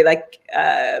a very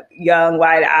young,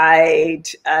 wide-eyed,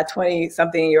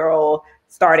 20-something-year-old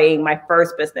starting my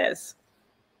first business.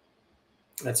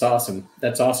 That's awesome.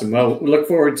 That's awesome. Well, we look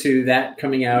forward to that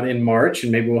coming out in March,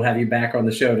 and maybe we'll have you back on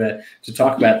the show to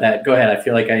talk about that. Go ahead. I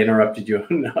feel like I interrupted you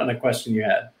on a question you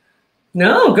had.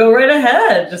 No, go right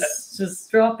ahead.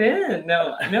 Just drop in.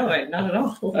 No, not at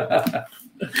all.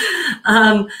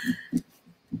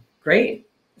 Great.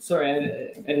 Sorry, I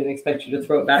didn't expect you to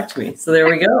throw it back to me. So there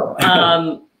we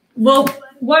go. Well,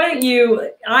 why don't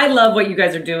you, I love what you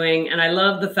guys are doing, and I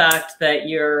love the fact that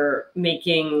you're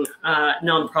making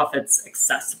nonprofits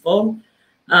accessible.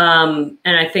 And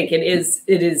I think it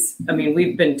is, I mean,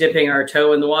 we've been dipping our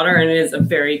toe in the water, and it is a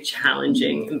very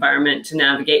challenging environment to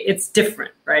navigate. It's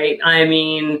different, right? I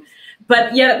mean,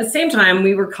 but yet at the same time,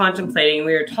 we were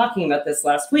talking about this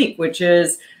last week, which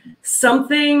is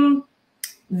something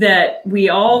that we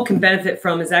all can benefit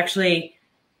from is actually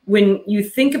when you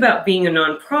think about being a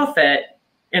nonprofit,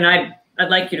 and I'd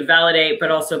like you to validate,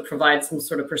 but also provide some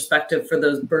sort of perspective for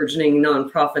those burgeoning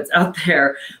nonprofits out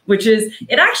there, which is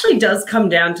it actually does come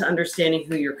down to understanding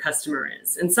who your customer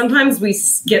is. And sometimes we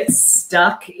get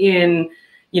stuck in,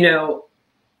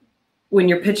 when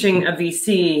you're pitching a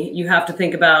VC, you have to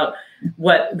think about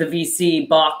what the VC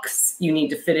box you need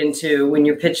to fit into. When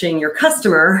you're pitching your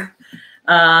customer,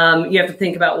 you have to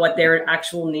think about what their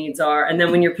actual needs are. And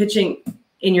then when you're pitching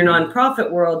in your nonprofit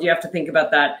world, you have to think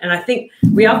about that. And I think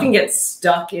we often get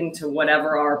stuck into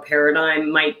whatever our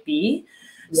paradigm might be.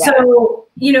 Yeah. So,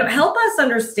 help us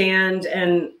understand,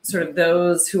 and sort of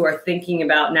those who are thinking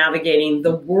about navigating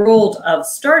the world of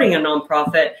starting a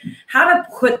nonprofit, how to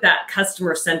put that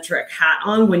customer-centric hat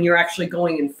on when you're actually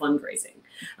going in fundraising.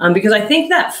 Because I think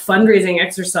that fundraising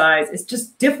exercise is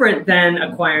just different than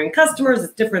acquiring customers.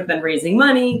 It's different than raising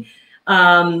money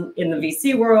in the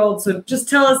VC world. So just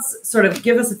tell us, sort of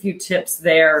give us a few tips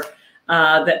there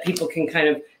that people can kind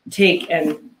of take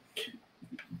and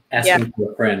asking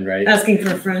for a friend, right? Asking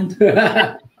for a friend.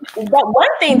 But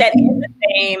one thing that is the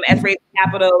same as raising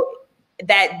capital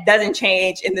that doesn't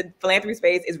change in the philanthropy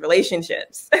space is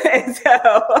relationships. And so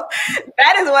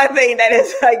that is one thing that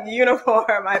is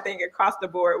uniform, I think, across the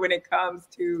board when it comes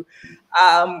to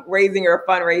raising or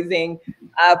fundraising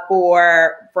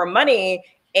for money.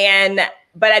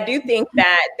 But I do think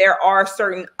that there are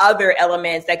certain other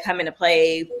elements that come into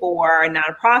play for a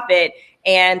nonprofit.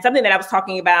 And something that I was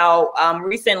talking about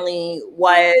recently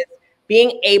was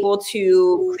being able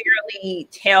to clearly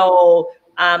tell,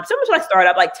 so much like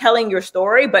startup, like telling your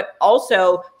story, but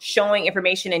also showing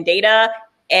information and data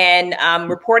and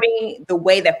reporting the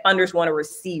way that funders want to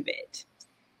receive it.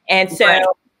 And so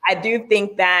I do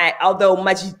think that although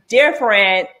much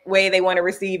different way they want to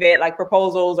receive it, like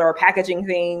proposals or packaging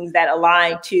things that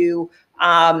align to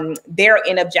their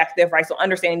end objective, right? So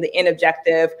understanding the end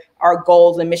objective are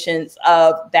goals and missions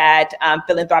of that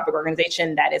philanthropic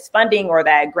organization that is funding or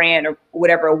that grant or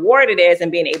whatever award it is,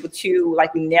 and being able to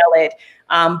like nail it,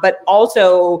 but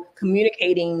also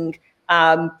communicating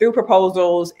through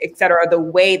proposals, et cetera, the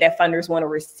way that funders want to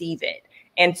receive it.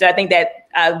 And so I think that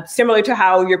similar to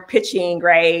how you're pitching,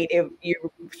 right? If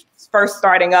you're first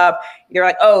starting up, you're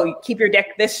like, oh, keep your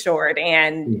deck this short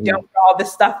and don't put all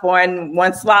this stuff on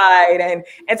one slide.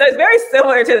 And so it's very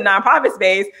similar to the nonprofit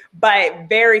space, but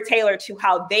very tailored to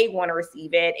how they want to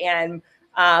receive it. And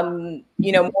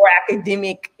more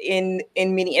academic in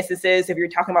many instances, if you're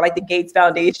talking about like the Gates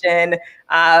Foundation.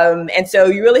 And so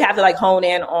you really have to like hone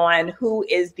in on who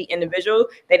is the individual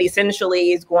that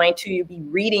essentially is going to be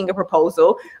reading a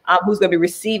proposal, who's going to be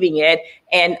receiving it,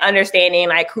 and understanding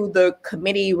like who the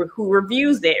committee who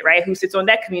reviews it, right? Who sits on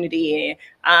that community,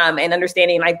 and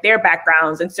understanding like their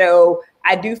backgrounds. And so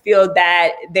I do feel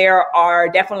that there are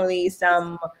definitely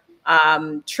some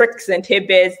tricks and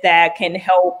tidbits that can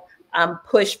help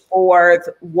push forth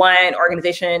one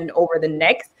organization over the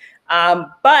next,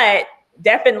 but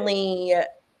definitely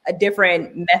a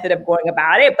different method of going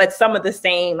about it, but some of the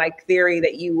same like theory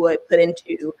that you would put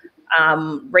into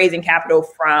raising capital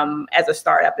from as a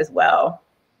startup as well.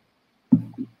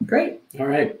 Great. All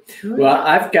right. Well,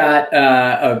 I've got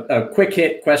a quick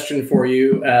hit question for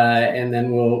you, and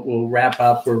then we'll wrap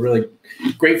up. We're really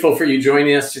grateful for you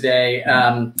joining us today.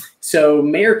 So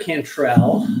Mayor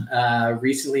Cantrell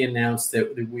recently announced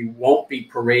that we won't be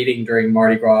parading during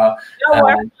Mardi Gras.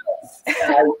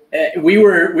 We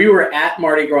were at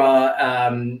Mardi Gras,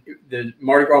 the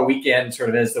Mardi Gras weekend, sort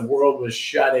of as the world was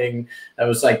shutting. That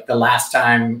was like the last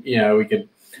time, we could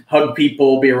hug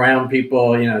people, be around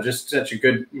people, just such a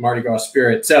good Mardi Gras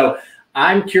spirit. So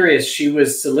I'm curious, she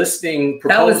was soliciting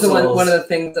proposals. That was one of the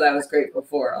things that I was grateful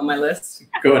for on my list.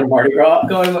 Going to Mardi Gras?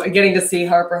 Getting to see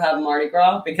Harper have Mardi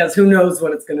Gras, because who knows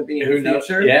what it's going to be in the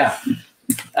future. Yeah.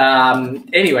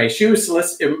 Anyway, she was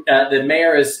soliciting, the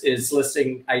mayor is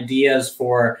soliciting ideas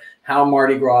for how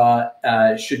Mardi Gras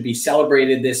should be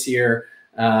celebrated this year.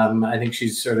 I think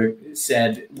she's sort of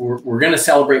said, we're going to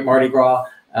celebrate Mardi Gras,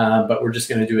 but we're just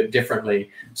going to do it differently.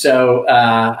 So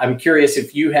I'm curious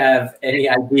if you have any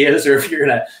ideas, or if you're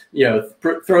going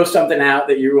to, throw something out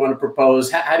that you want to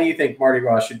propose. How do you think Mardi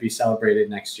Gras should be celebrated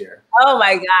next year? Oh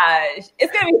my gosh,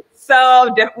 it's going to be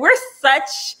so different. We're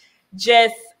such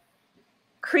just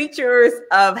creatures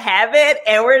of habit,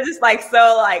 and we're just like,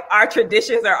 so like our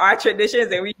traditions are our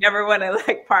traditions, and we never want to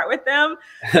like part with them.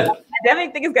 I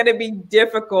definitely think it's going to be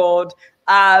difficult,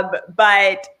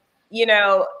 but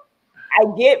I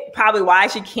get probably why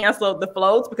she canceled the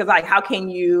floats, because like, how can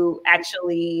you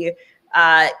actually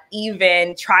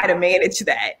even try to manage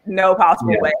that? No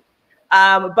possible way.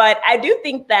 But I do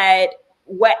think that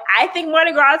what I think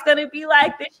Mardi Gras is going to be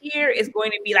like this year is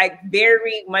going to be like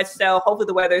very much so, hopefully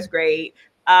the weather's great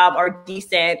or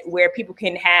decent, where people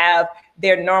can have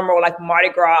their normal like Mardi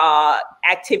Gras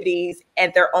activities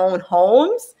at their own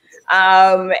homes,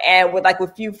 and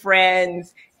with few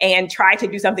friends, and try to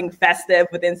do something festive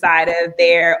inside of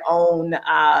their own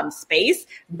space,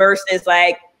 versus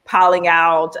like piling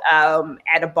out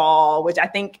at a ball, which I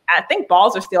think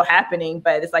balls are still happening,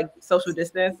 but it's like social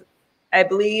distance, I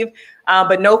believe,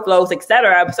 but no flows,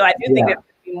 etc. So I do think there's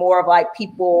be more of like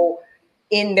people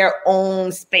in their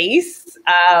own space,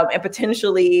 and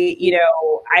potentially,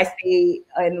 I stay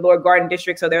in Lord Garden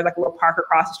District, so there's like a little park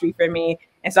across the street from me.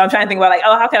 And so I'm trying to think about like,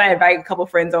 oh, how can I invite a couple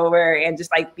friends over and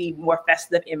just like be more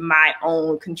festive in my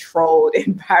own controlled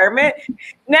environment?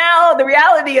 Now, the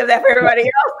reality of that for everybody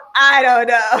else, I don't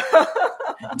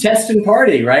know. Test and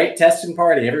party, right? Test and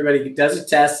party. Everybody does a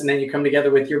test, and then you come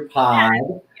together with your pod,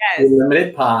 your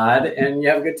limited pod, and you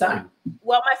have a good time.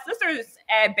 Well, my sister's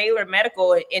at Baylor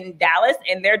Medical in Dallas,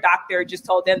 and their doctor just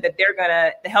told them that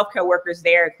the healthcare workers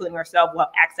there, including herself, will have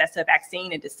access to a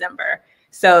vaccine in December.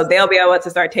 So they'll be able to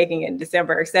start taking it in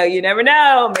December. So you never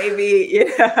know, maybe,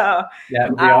 that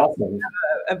would be awesome.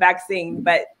 A vaccine.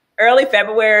 But early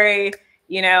February,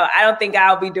 I don't think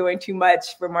I'll be doing too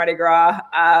much for Mardi Gras,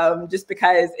 just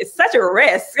because it's such a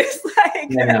risk. It's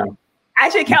like, I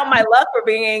should count my luck for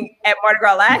being at Mardi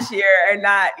Gras last year and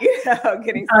not,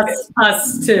 getting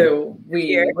us too.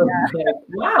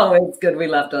 Wow, it's good we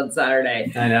left on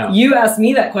Saturday. I know. You asked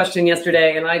me that question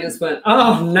yesterday, and I just went,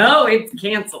 "Oh no, it's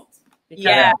canceled."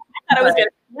 Yeah, I thought it was going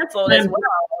to cancel as well.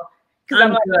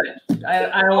 I'm good.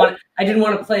 I didn't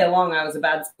want to play along. I was a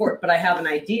bad sport, but I have an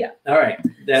idea. All right.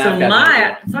 Then so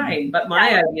my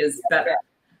idea is better.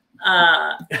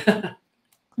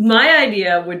 My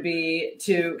idea would be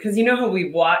because you know how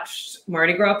we watched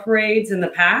Mardi Gras parades in the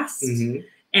past,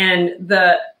 and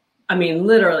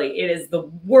literally, it is the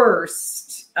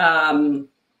worst.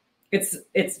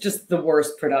 It's just the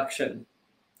worst production.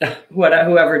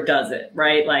 Whoever does it,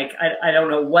 right? Like I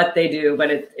don't know what they do, but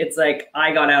it's like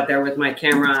I got out there with my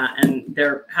camera and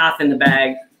they're half in the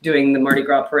bag doing the Mardi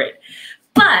Gras parade.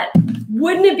 But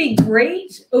wouldn't it be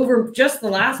great over just the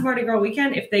last Mardi Gras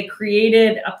weekend if they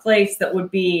created a place that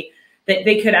would be that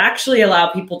they could actually allow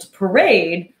people to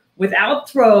parade without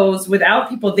throws, without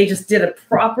people? They just did a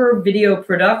proper video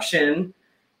production.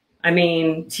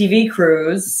 TV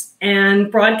crews,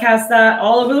 and broadcast that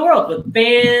all over the world with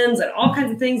bands and all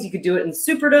kinds of things. You could do it in the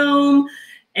Superdome,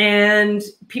 and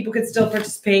people could still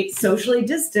participate socially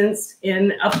distanced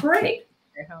in a parade.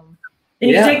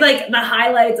 And you take like the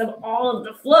highlights of all of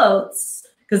the floats,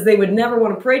 because they would never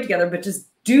want to parade together, but just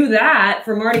do that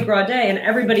for Mardi Gras Day, and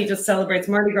everybody just celebrates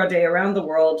Mardi Gras Day around the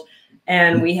world.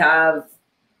 And we have,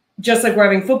 just like we're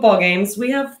having football games, we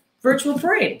have virtual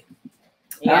parade.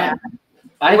 Yeah.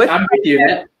 I'm with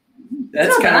you.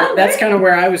 That's kind of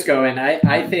where I was going.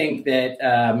 I think that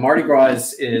Mardi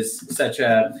Gras is such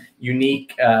a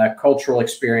unique cultural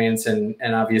experience, and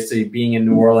obviously being in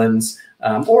New Orleans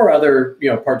or other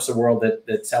parts of the world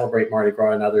that celebrate Mardi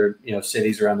Gras, and other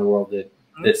cities around the world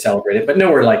that celebrate it, but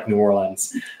nowhere like New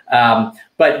Orleans.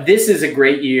 But this is a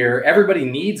great year. Everybody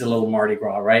needs a little Mardi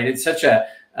Gras, right? It's such a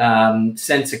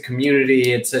sense of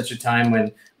community. It's such a time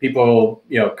when people,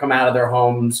 come out of their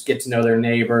homes, get to know their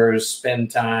neighbors, spend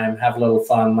time, have a little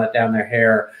fun, let down their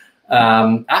hair.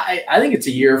 I think it's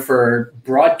a year for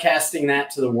broadcasting that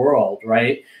to the world,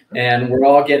 right? And we're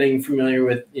all getting familiar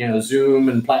with, Zoom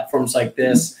and platforms like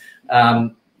this.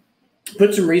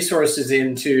 Put some resources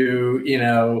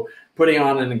into, putting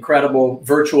on an incredible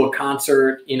virtual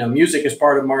concert. Music is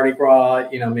part of Mardi Gras.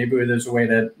 Maybe there's a way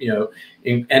to,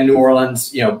 in New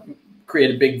Orleans,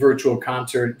 create a big virtual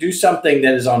concert, do something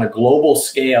that is on a global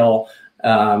scale,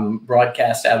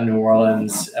 broadcast out of New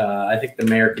Orleans. I think the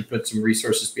mayor could put some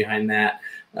resources behind that,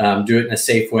 do it in a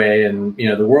safe way. And,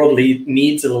 the world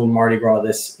needs a little Mardi Gras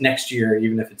this next year,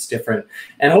 even if it's different.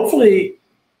 And hopefully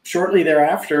shortly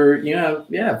thereafter,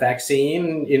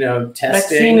 vaccine, testing,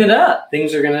 vaccine it up.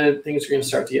 Things are gonna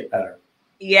start to get better.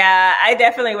 Yeah, I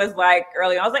definitely was like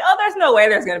early on, I was like, oh, there's no way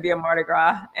there's going to be a Mardi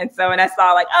Gras. And so when I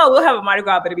saw like, oh, we'll have a Mardi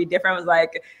Gras, but it'll be different, I was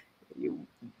like,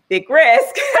 big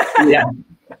risk. Yeah.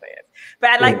 But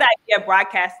I like the idea of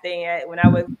broadcasting it. When I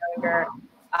was younger,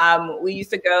 we used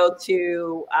to go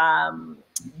to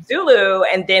Zulu,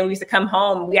 and then we used to come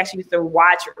home. We actually used to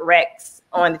watch Rex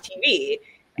on the TV.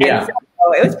 And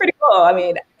so it was pretty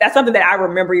cool. That's something that I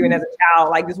remember even as a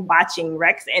child, like just watching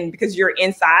Rex. And because you're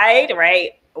inside,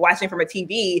 right, watching from a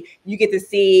TV, you get to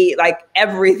see like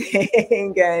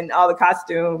everything and all the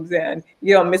costumes, and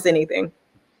you don't miss anything.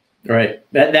 Right.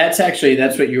 That's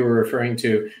what you were referring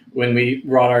to when we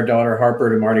brought our daughter Harper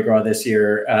to Mardi Gras this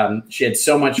year. She had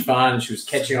so much fun. She was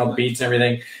catching all the beats and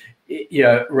everything.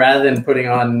 Rather than putting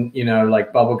on,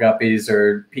 like Bubble Guppies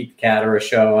or Pete the Cat or a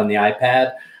show on the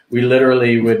iPad, we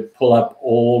literally would pull up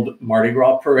old Mardi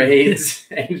Gras parades,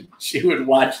 and she would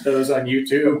watch those on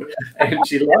YouTube, and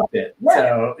she loved it. Yeah.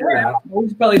 So, we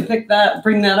should probably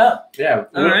bring that up. Yeah.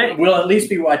 All right. We'll at least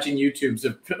be watching YouTubes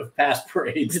of past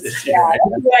parades this year.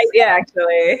 Yeah,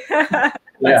 actually.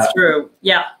 That's true.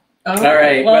 Yeah. All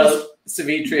right. Well,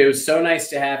 Sevetri, it was so nice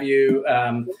to have you.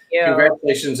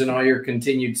 Congratulations on all your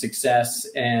continued success,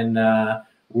 and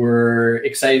we're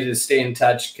excited to stay in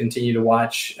touch, continue to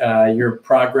watch your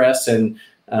progress, and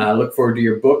look forward to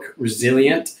your book,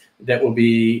 Resilient, that will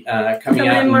be coming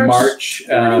out in March.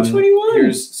 2021.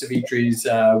 Here's Sevetri's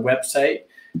website,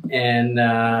 and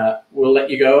we'll let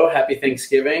you go. Happy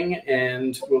Thanksgiving,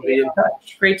 and we'll be in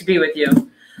touch. Great to be with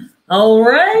you. All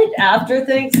right, after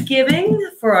Thanksgiving,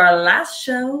 for our last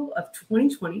show of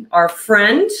 2020, our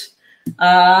friend,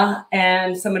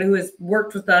 and somebody who has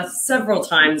worked with us several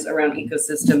times around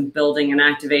ecosystem building and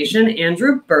activation,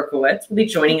 Andrew Berkowitz, will be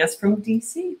joining us from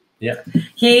DC. Yeah.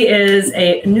 He is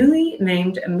a newly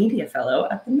named media fellow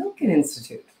at the Milken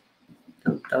Institute.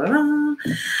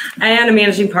 and a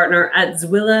managing partner at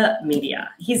Zwilla Media.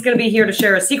 He's going to be here to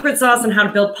share a secret sauce on how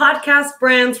to build podcast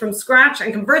brands from scratch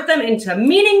and convert them into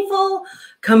meaningful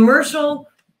commercial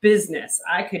business.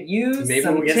 I could use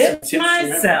some tips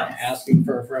myself. Asking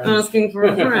for a friend. Asking for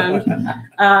a friend.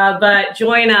 But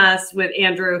join us with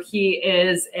Andrew. He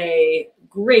is a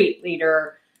great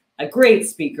leader, a great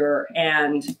speaker,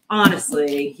 and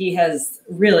honestly, he has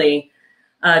really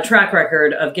a track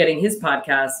record of getting his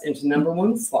podcast into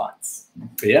 #1 slots.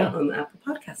 Yeah. On the Apple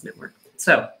Podcast Network.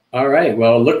 So. All right.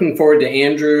 Well, looking forward to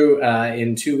Andrew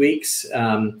in 2 weeks.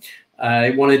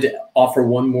 I wanted to offer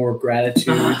one more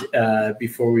gratitude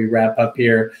before we wrap up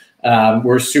here.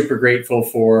 We're super grateful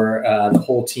for the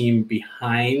whole team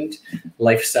behind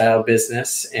Lifestyle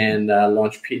Business and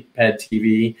Launchpad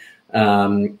TV.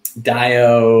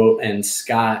 Dio and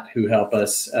Scott, who help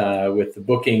us with the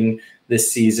booking this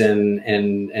season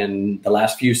and the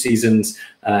last few seasons,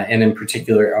 and in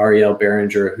particular Ariel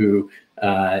Behringer, who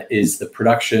is the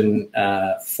production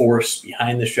force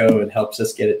behind the show and helps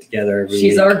us get it together.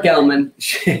 She's our Gelman.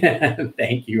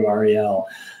 Thank you, Ariel.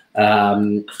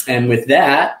 And with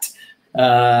that,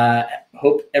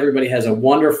 hope everybody has a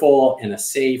wonderful and a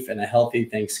safe and a healthy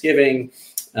Thanksgiving.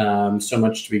 So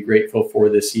much to be grateful for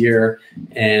this year,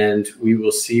 and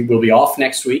we'll be off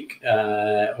next week,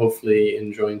 hopefully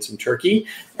enjoying some turkey,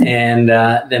 and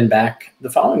then back the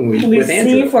following week with Andrew. We'll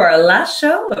see you for our last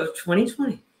show of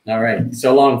 2020. All right.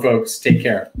 So long, folks. Take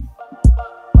care.